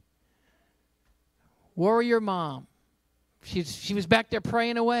away. Warrior mom. She was back there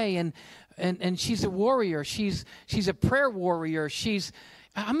praying away, and she's a warrior. She's a prayer warrior.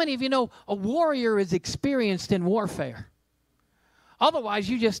 How many of you know a warrior is experienced in warfare? Otherwise,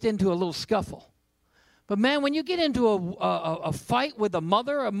 you're just into a little scuffle. But man, when you get into a fight with a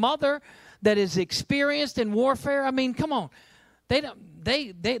mother that is experienced in warfare, I mean, come on. They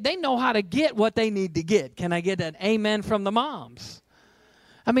know how to get what they need to get. Can I get an amen from the moms?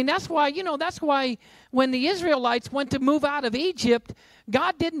 I mean, that's why when the Israelites went to move out of Egypt,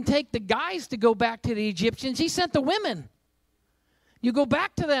 God didn't take the guys to go back to the Egyptians. He sent the women. You go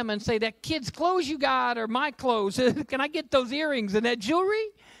back to them and say, that kid's clothes you got are my clothes. Can I get those earrings and that jewelry?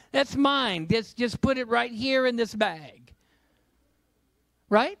 That's mine. Just put it right here in this bag.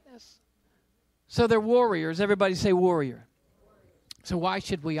 Right? So they're warriors. Everybody say warrior. So why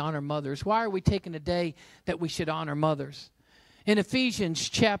should we honor mothers? Why are we taking a day that we should honor mothers? In Ephesians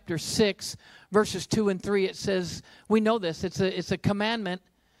chapter 6, verses 2 and 3, it says, we know this. It's a commandment.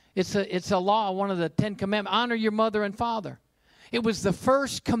 It's a law, one of the 10 commandments. Honor your mother and father. It was the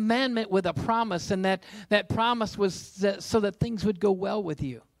first commandment with a promise, and that promise was so that things would go well with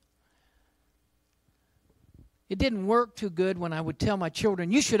you. It didn't work too good when I would tell my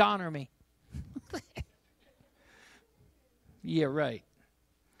children, you should honor me. Yeah, right.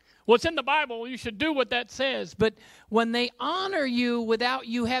 Well, it's in the Bible. You should do what that says. But when they honor you without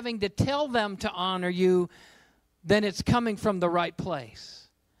you having to tell them to honor you, then it's coming from the right place.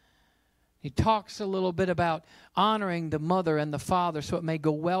 He talks a little bit about honoring the mother and the father so it may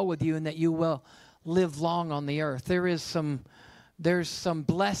go well with you and that you will live long on the earth. There's some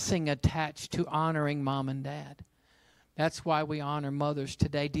blessing attached to honoring mom and dad. That's why we honor mothers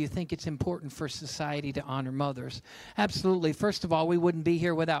today. Do you think it's important for society to honor mothers? Absolutely. First of all, we wouldn't be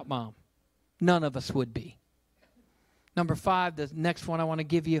here without mom. None of us would be. Number 5, the next one I want to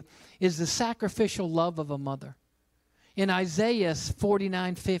give you, is the sacrificial love of a mother. In Isaiah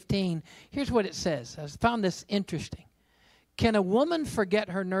 49:15, here's what it says. I found this interesting. Can a woman forget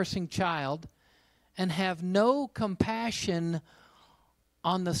her nursing child and have no compassion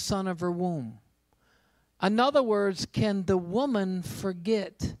on the son of her womb? In other words, can the woman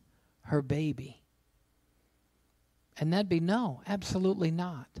forget her baby? And that'd be no, absolutely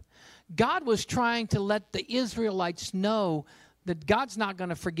not. God was trying to let the Israelites know that God's not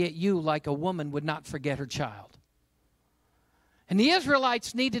going to forget you like a woman would not forget her child. And the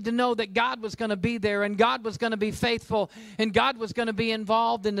Israelites needed to know that God was going to be there and God was going to be faithful and God was going to be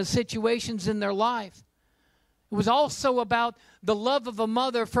involved in the situations in their life. It was also about the love of a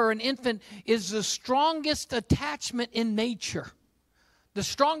mother for an infant is the strongest attachment in nature. The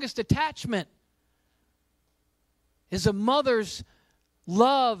strongest attachment is a mother's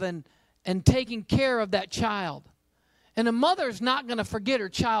love and taking care of that child. And a mother's not going to forget her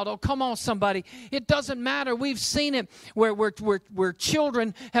child. Oh, come on, somebody. It doesn't matter. We've seen it where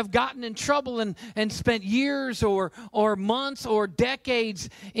children have gotten in trouble and spent years or months or decades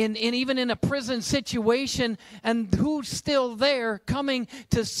even in a prison situation. And who's still there coming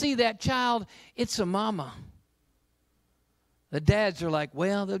to see that child? It's a mama. The dads are like,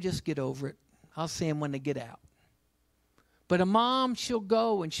 well, they'll just get over it. I'll see them when they get out. But a mom, she'll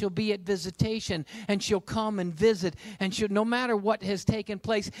go and she'll be at visitation and she'll come and visit and she'll, no matter what has taken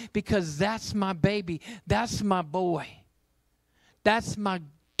place, because that's my baby, that's my boy, that's my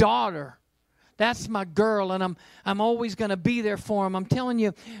daughter, that's my girl, and I'm always going to be there for him. I'm telling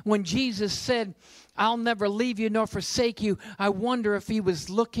you, when Jesus said, I'll never leave you nor forsake you, I wonder if he was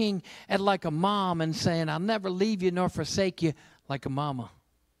looking at like a mom and saying, I'll never leave you nor forsake you like a mama.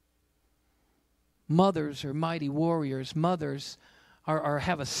 Mothers are mighty warriors. Mothers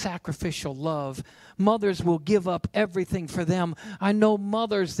have a sacrificial love. Mothers will give up everything for them. I know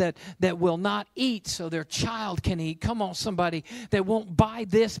mothers that will not eat so their child can eat. Come on, somebody. That won't buy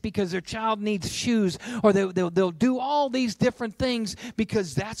this because their child needs shoes. Or they'll do all these different things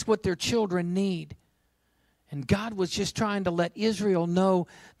because that's what their children need. And God was just trying to let Israel know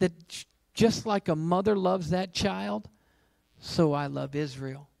that just like a mother loves that child, so I love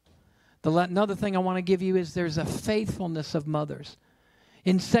Israel. Another thing I want to give you is there's a faithfulness of mothers.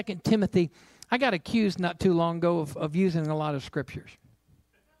 In 2 Timothy, I got accused not too long ago of using a lot of scriptures.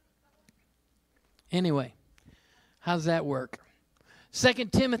 Anyway, how's that work? 2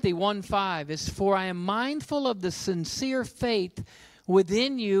 Timothy 1:5 is, for I am mindful of the sincere faith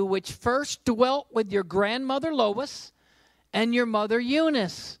within you, which first dwelt with your grandmother Lois and your mother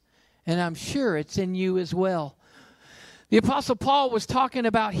Eunice. And I'm sure it's in you as well. The Apostle Paul was talking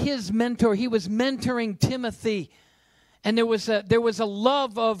about his mentor. He was mentoring Timothy. And there was a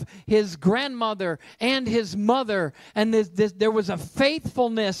love of his grandmother and his mother. And there was a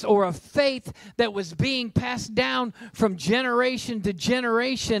faithfulness or a faith that was being passed down from generation to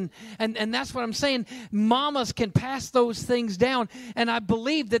generation. And that's what I'm saying. Mamas can pass those things down. And I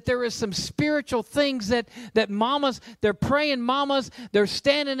believe that there is some spiritual things that mamas, they're praying mamas, they're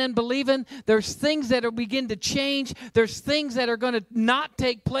standing and believing. There's things that are begin to change. There's things that are going to not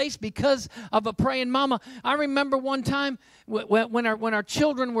take place because of a praying mama. I remember one time when our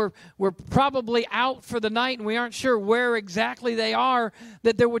children were probably out for the night and we aren't sure where exactly they are,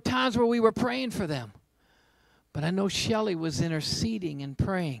 that there were times where we were praying for them. But I know Shelley was interceding and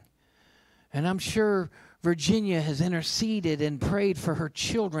praying. And I'm sure Virginia has interceded and prayed for her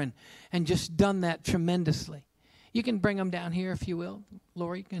children and just done that tremendously. You can bring them down here if you will.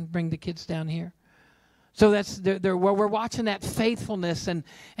 Lori, you can bring the kids down here. So that's we're watching that faithfulness, and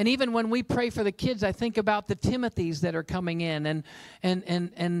even when we pray for the kids, I think about the Timothys that are coming in,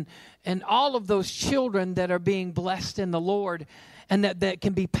 and all of those children that are being blessed in the Lord, and that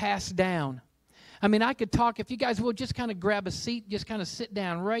can be passed down. I mean, I could talk, if you guys will just kind of grab a seat, just kind of sit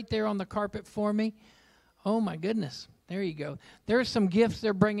down right there on the carpet for me. Oh my goodness, there you go. There's some gifts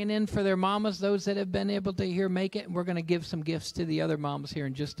they're bringing in for their mamas, those that have been able to make it, and we're going to give some gifts to the other mamas here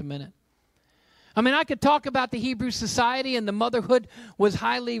in just a minute. I mean, I could talk about the Hebrew society, and the motherhood was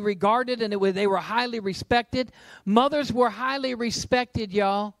highly regarded, and they were highly respected. Mothers were highly respected,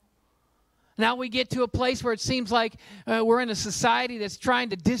 y'all. Now we get to a place where it seems like we're in a society that's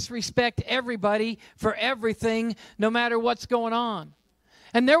trying to disrespect everybody for everything, no matter what's going on.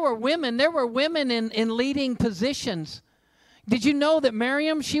 And there were women in leading positions. Did you know that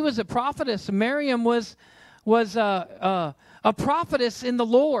Miriam, she was a prophetess? Miriam was a prophetess in the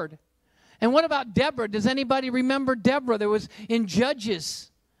Lord. And what about Deborah? Does anybody remember Deborah? There was in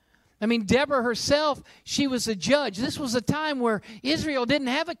Judges. I mean, Deborah herself, she was a judge. This was a time where Israel didn't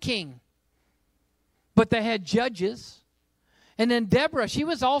have a king, but they had judges. And then Deborah, she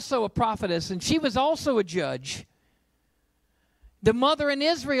was also a prophetess, and she was also a judge. The mother in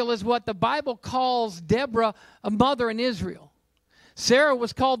Israel is what the Bible calls Deborah, a mother in Israel. Sarah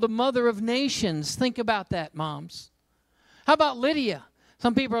was called the mother of nations. Think about that, moms. How about Lydia?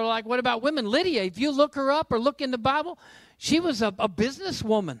 Some people are like, what about women? Lydia, if you look her up or look in the Bible, she was a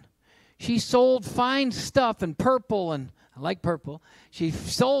businesswoman. She sold fine stuff and purple, and I like purple. She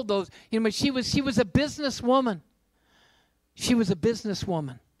sold those, but she was a businesswoman. She was a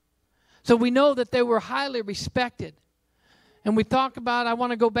businesswoman. So we know that they were highly respected. And we talk about, I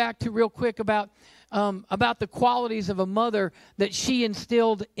want to go back to real quick about the qualities of a mother that she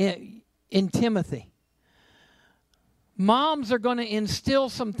instilled in Timothy. Moms are going to instill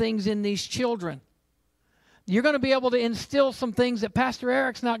some things in these children. You're going to be able to instill some things that Pastor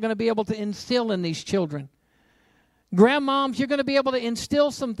Eric's not going to be able to instill in these children. Grandmoms, you're going to be able to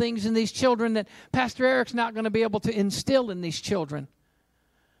instill some things in these children that Pastor Eric's not going to be able to instill in these children.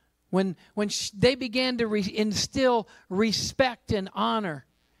 When they began to instill respect and honor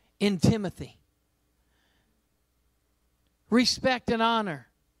in Timothy. Respect and honor.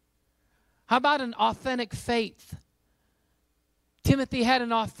 How about an authentic faith? Timothy had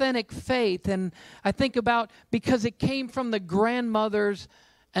an authentic faith, and I think about because it came from the grandmothers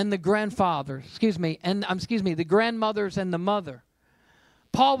and the grandfathers, the grandmothers and the mother.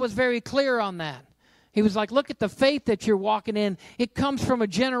 Paul was very clear on that. He was like, look at the faith that you're walking in. It comes from a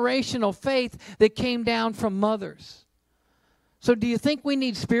generational faith that came down from mothers. So do you think we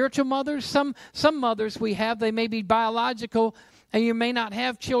need spiritual mothers? Some mothers we have, they may be biological, and you may not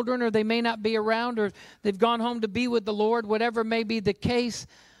have children, or they may not be around, or they've gone home to be with the Lord, whatever may be the case.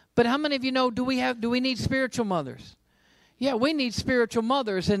 But how many of you know, do we need spiritual mothers? Yeah, we need spiritual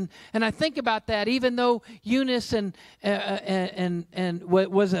mothers, and I think about that. Even though Eunice and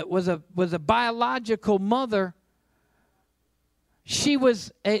was a biological mother, she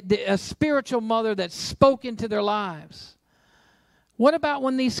was a spiritual mother that spoke into their lives. What about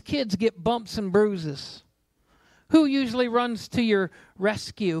when these kids get bumps and bruises? Who usually runs to your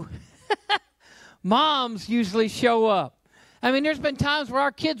rescue? Moms usually show up. I mean, there's been times where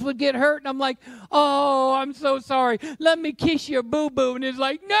our kids would get hurt, and I'm like, oh, I'm so sorry. Let me kiss your boo-boo. And it's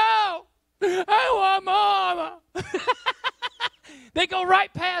like, no, I want mama. They go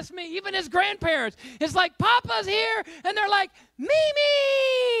right past me, even as grandparents. It's like, Papa's here, and they're like,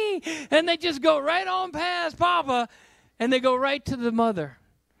 Mimi. And they just go right on past Papa, and they go right to the mother.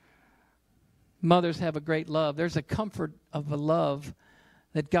 Mothers have a great love. There's a comfort of a love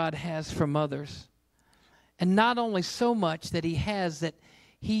that God has for mothers. And not only so much that he has, that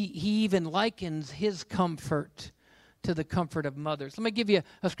he even likens his comfort to the comfort of mothers. Let me give you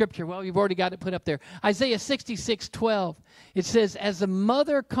a scripture. Well, you've already got it put up there. Isaiah 66:12. It says, as a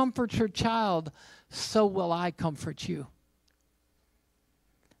mother comforts her child, so will I comfort you.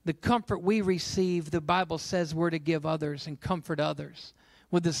 The comfort we receive, the Bible says we're to give others and comfort others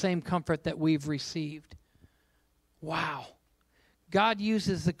with the same comfort that we've received. Wow. God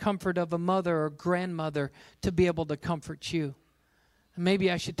uses the comfort of a mother or grandmother to be able to comfort you.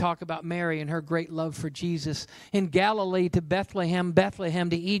 Maybe I should talk about Mary and her great love for Jesus. In Galilee to Bethlehem, Bethlehem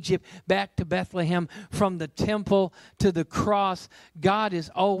to Egypt, back to Bethlehem, from the temple to the cross, God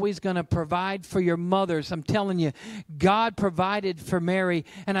is always going to provide for your mothers. I'm telling you, God provided for Mary.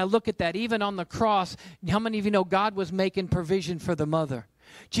 And I look at that, even on the cross, how many of you know God was making provision for the mother?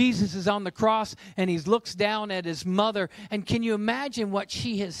 Jesus is on the cross and he looks down at his mother. And can you imagine what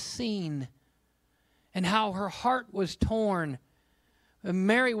she has seen and how her heart was torn? And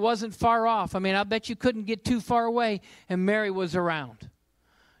Mary wasn't far off. I mean, I bet you couldn't get too far away, and Mary was around.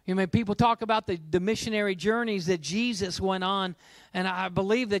 You know, people talk about the missionary journeys that Jesus went on, and I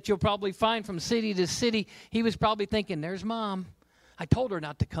believe that you'll probably find from city to city, he was probably thinking, there's Mom. I told her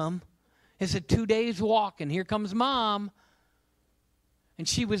not to come. It's a 2 days walk, and here comes Mom. And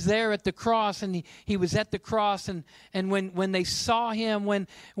she was there at the cross, and he was at the cross. And when they saw him,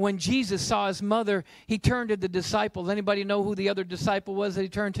 when Jesus saw his mother, he turned to the disciples. Anybody know who the other disciple was that he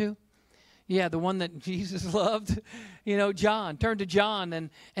turned to? Yeah, the one that Jesus loved. You know, John. Turned to John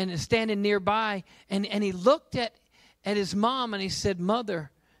and standing nearby. And he looked at his mom and he said, Mother,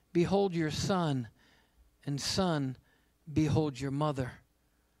 behold your son. And son, behold your mother.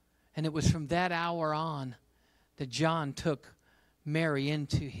 And it was from that hour on that John took Mary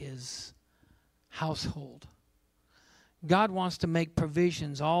into his household. God wants to make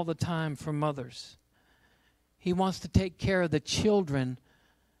provisions all the time for mothers. He wants to take care of the children,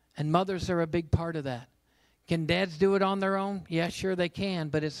 and mothers are a big part of that. Can dads do it on their own? Yeah, sure they can,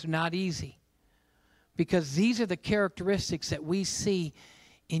 but it's not easy. Because these are the characteristics that we see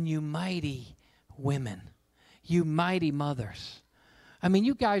in you mighty women, you mighty mothers. I mean,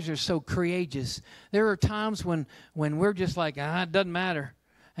 you guys are so courageous. There are times when we're just like, it doesn't matter.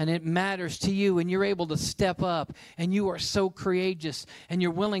 And it matters to you, and you're able to step up, and you are so courageous, and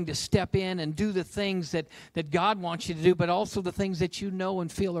you're willing to step in and do the things that God wants you to do, but also the things that you know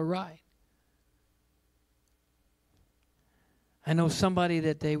and feel are right. I know somebody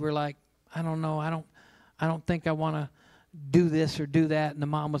that they were like, I don't know, I don't think I want to do this or do that. And the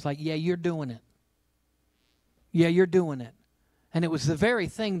mom was like, yeah, you're doing it. Yeah, you're doing it. And it was the very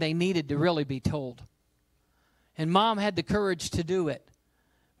thing they needed to really be told. And Mom had the courage to do it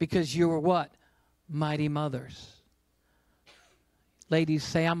because you were what? Mighty mothers. Ladies,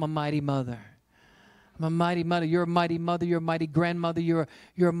 say, I'm a mighty mother. I'm a mighty mother. You're a mighty mother. You're a mighty grandmother. You're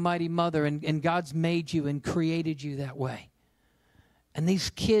a mighty mother. And God's made you and created you that way. And these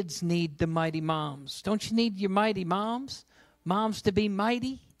kids need the mighty moms. Don't you need your mighty moms? Moms to be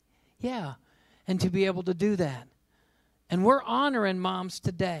mighty? Yeah. And to be able to do that. And we're honoring moms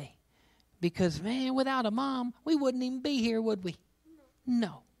today because, man, without a mom, we wouldn't even be here, would we?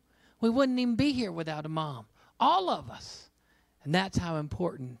 No. We wouldn't even be here without a mom. All of us. And that's how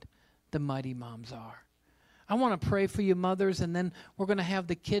important the mighty moms are. I want to pray for you mothers, and then we're going to have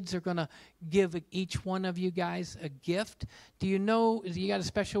the kids are going to give each one of you guys a gift. Do you know, you got a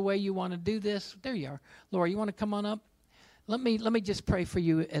special way you want to do this? There you are. Laura, you want to come on up? Let me just pray for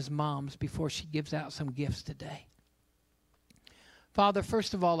you as moms before she gives out some gifts today. Father,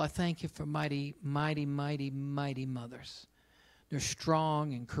 first of all, I thank you for mighty, mighty, mighty, mighty mothers. They're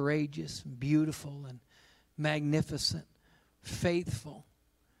strong and courageous and beautiful and magnificent, faithful.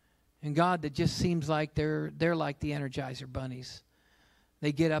 And God, that just seems like they're like the Energizer bunnies.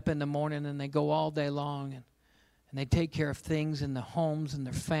 They get up in the morning and they go all day long and they take care of things in the homes and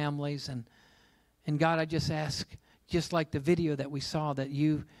their families. And God, I just ask, just like the video that we saw, that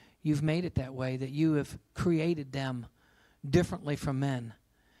you've made it that way, that you have created them differently from men.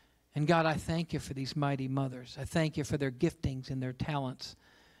 And God, I thank you for these mighty mothers. I thank you for their giftings and their talents.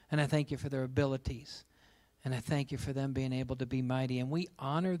 And I thank you for their abilities. And I thank you for them being able to be mighty. And we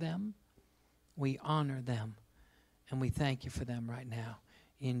honor them. We honor them. And we thank you for them right now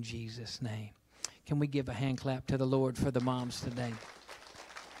in Jesus' name. Can we give a hand clap to the Lord for the moms today?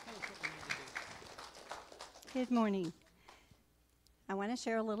 Good morning. I want to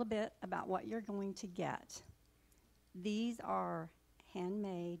share a little bit about what you're going to get. These are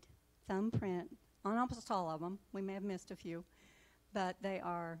handmade, thumbprint, on almost all of them. We may have missed a few, but they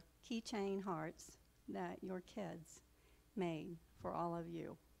are keychain hearts that your kids made for all of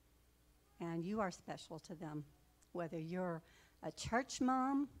you. And you are special to them, whether you're a church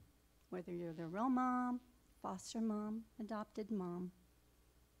mom, whether you're the real mom, foster mom, adopted mom,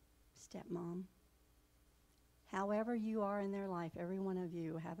 stepmom. However you are in their life, every one of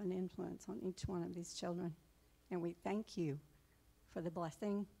you have an influence on each one of these children. And we thank you for the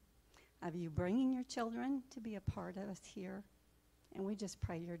blessing of you bringing your children to be a part of us here. And we just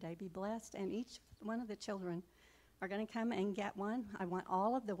pray your day be blessed. And each one of the children are going to come and get one. I want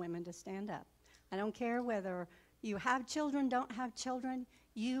all of the women to stand up. I don't care whether you have children, don't have children.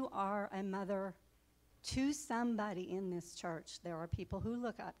 You are a mother to somebody in this church. There are people who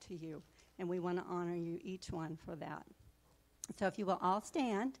look up to you, and we want to honor you, each one, for that. So if you will all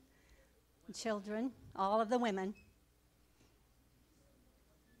stand, children, all of the women.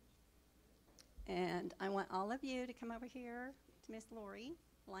 And I want all of you to come over here to Miss Lori,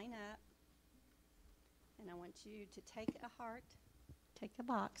 line up. And I want you to take a heart, take a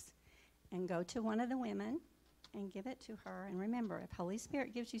box, and go to one of the women and give it to her. And remember, if Holy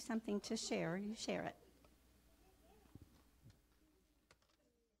Spirit gives you something to share, you share it.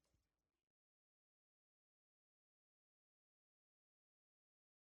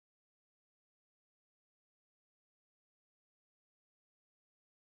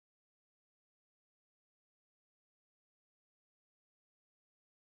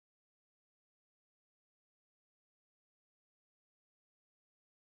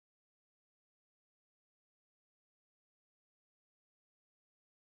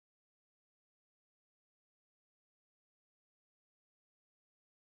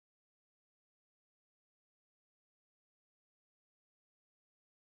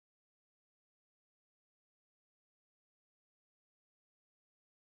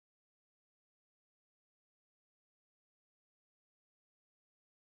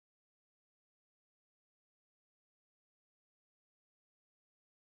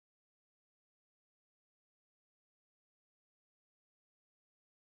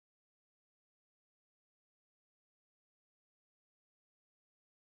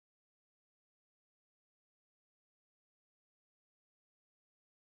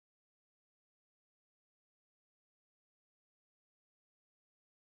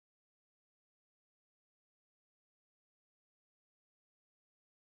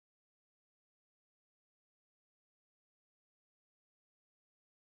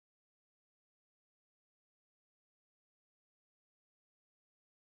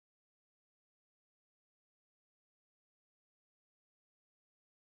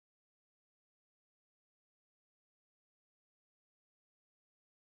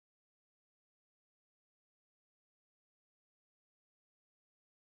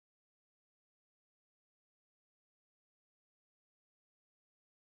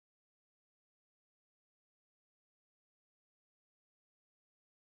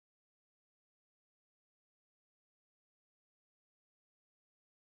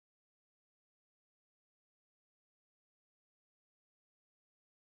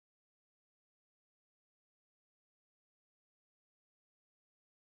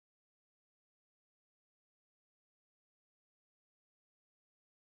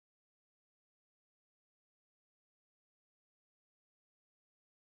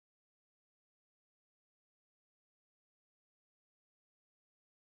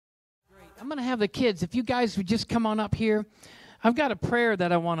 I'm going to have the kids, if you guys would just come on up here. I've got a prayer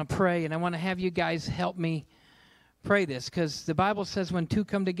that I want to pray, and I want to have you guys help me pray this, because the Bible says when two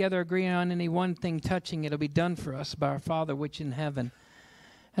come together agreeing on any one thing touching, it'll be done for us by our Father which in heaven.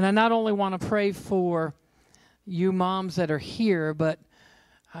 And I not only want to pray for you moms that are here, but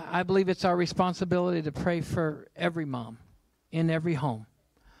I believe it's our responsibility to pray for every mom in every home,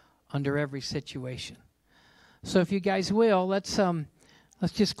 under every situation. So if you guys will, let's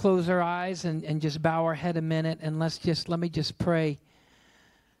just close our eyes and just bow our head a minute, and let me just pray.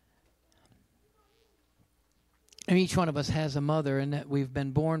 And each one of us has a mother, and that we've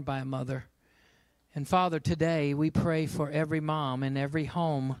been born by a mother. And Father, today we pray for every mom in every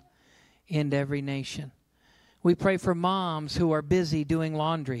home in every nation. We pray for moms who are busy doing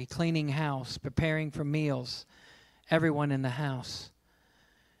laundry, cleaning house, preparing for meals, everyone in the house.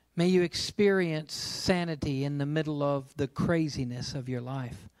 May you experience sanity in the middle of the craziness of your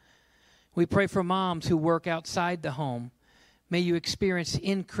life. We pray for moms who work outside the home. May you experience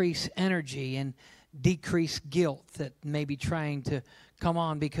increased energy and decreased guilt that may be trying to come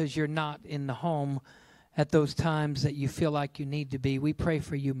on because you're not in the home at those times that you feel like you need to be. We pray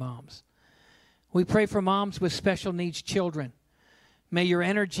for you moms. We pray for moms with special needs children. May your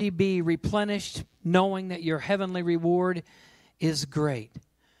energy be replenished, knowing that your heavenly reward is great,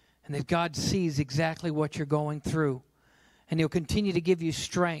 and that God sees exactly what you're going through, and He'll continue to give you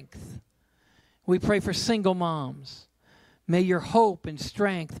strength. We pray for single moms. May your hope and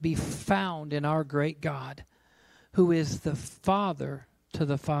strength be found in our great God. who is the father to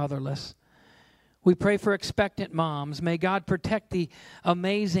the fatherless. We pray for expectant moms. May God protect the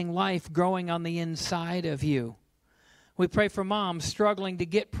amazing life growing on the inside of you. We pray for moms struggling to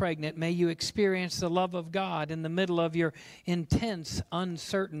get pregnant. May you experience the love of God in the middle of your intense,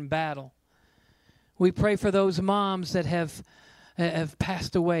 uncertain battle. We pray for those moms that have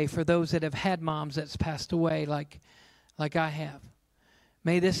passed away, for those that have had moms that's passed away like I have.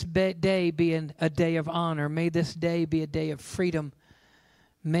 May this day be a day of honor. May this day be a day of freedom.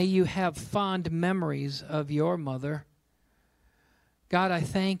 May you have fond memories of your mother. God, I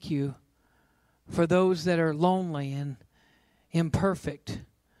thank you for those that are lonely and imperfect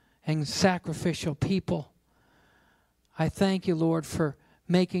and sacrificial people. I thank you, Lord, for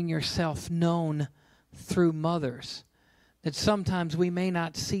making yourself known through mothers. That sometimes we may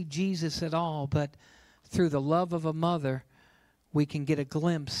not see Jesus at all, but through the love of a mother, we can get a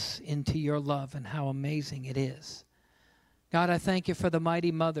glimpse into your love and how amazing it is. God, I thank you for the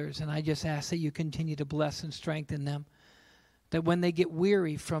mighty mothers, and I just ask that you continue to bless and strengthen them. That when they get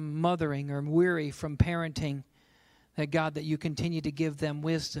weary from mothering or weary from parenting, that God, that you continue to give them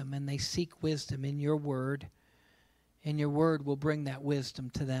wisdom, and they seek wisdom in your word, and your word will bring that wisdom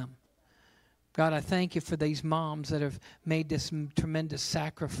to them. God, I thank you for these moms that have made this tremendous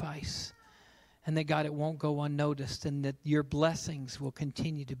sacrifice, and that, God, it won't go unnoticed, and that your blessings will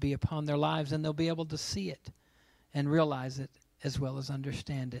continue to be upon their lives, and they'll be able to see it and realize it as well as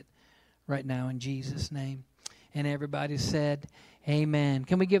understand it right now in Jesus' name. And everybody said, amen.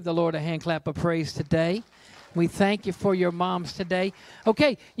 Can we give the Lord a hand clap of praise today? We thank you for your moms today.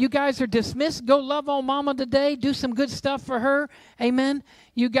 Okay, you guys are dismissed. Go love on mama today. Do some good stuff for her. Amen.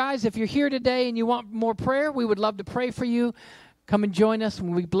 You guys, if you're here today and you want more prayer, we would love to pray for you. Come and join us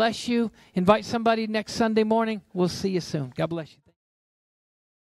and we bless you. Invite somebody next Sunday morning. We'll see you soon. God bless you.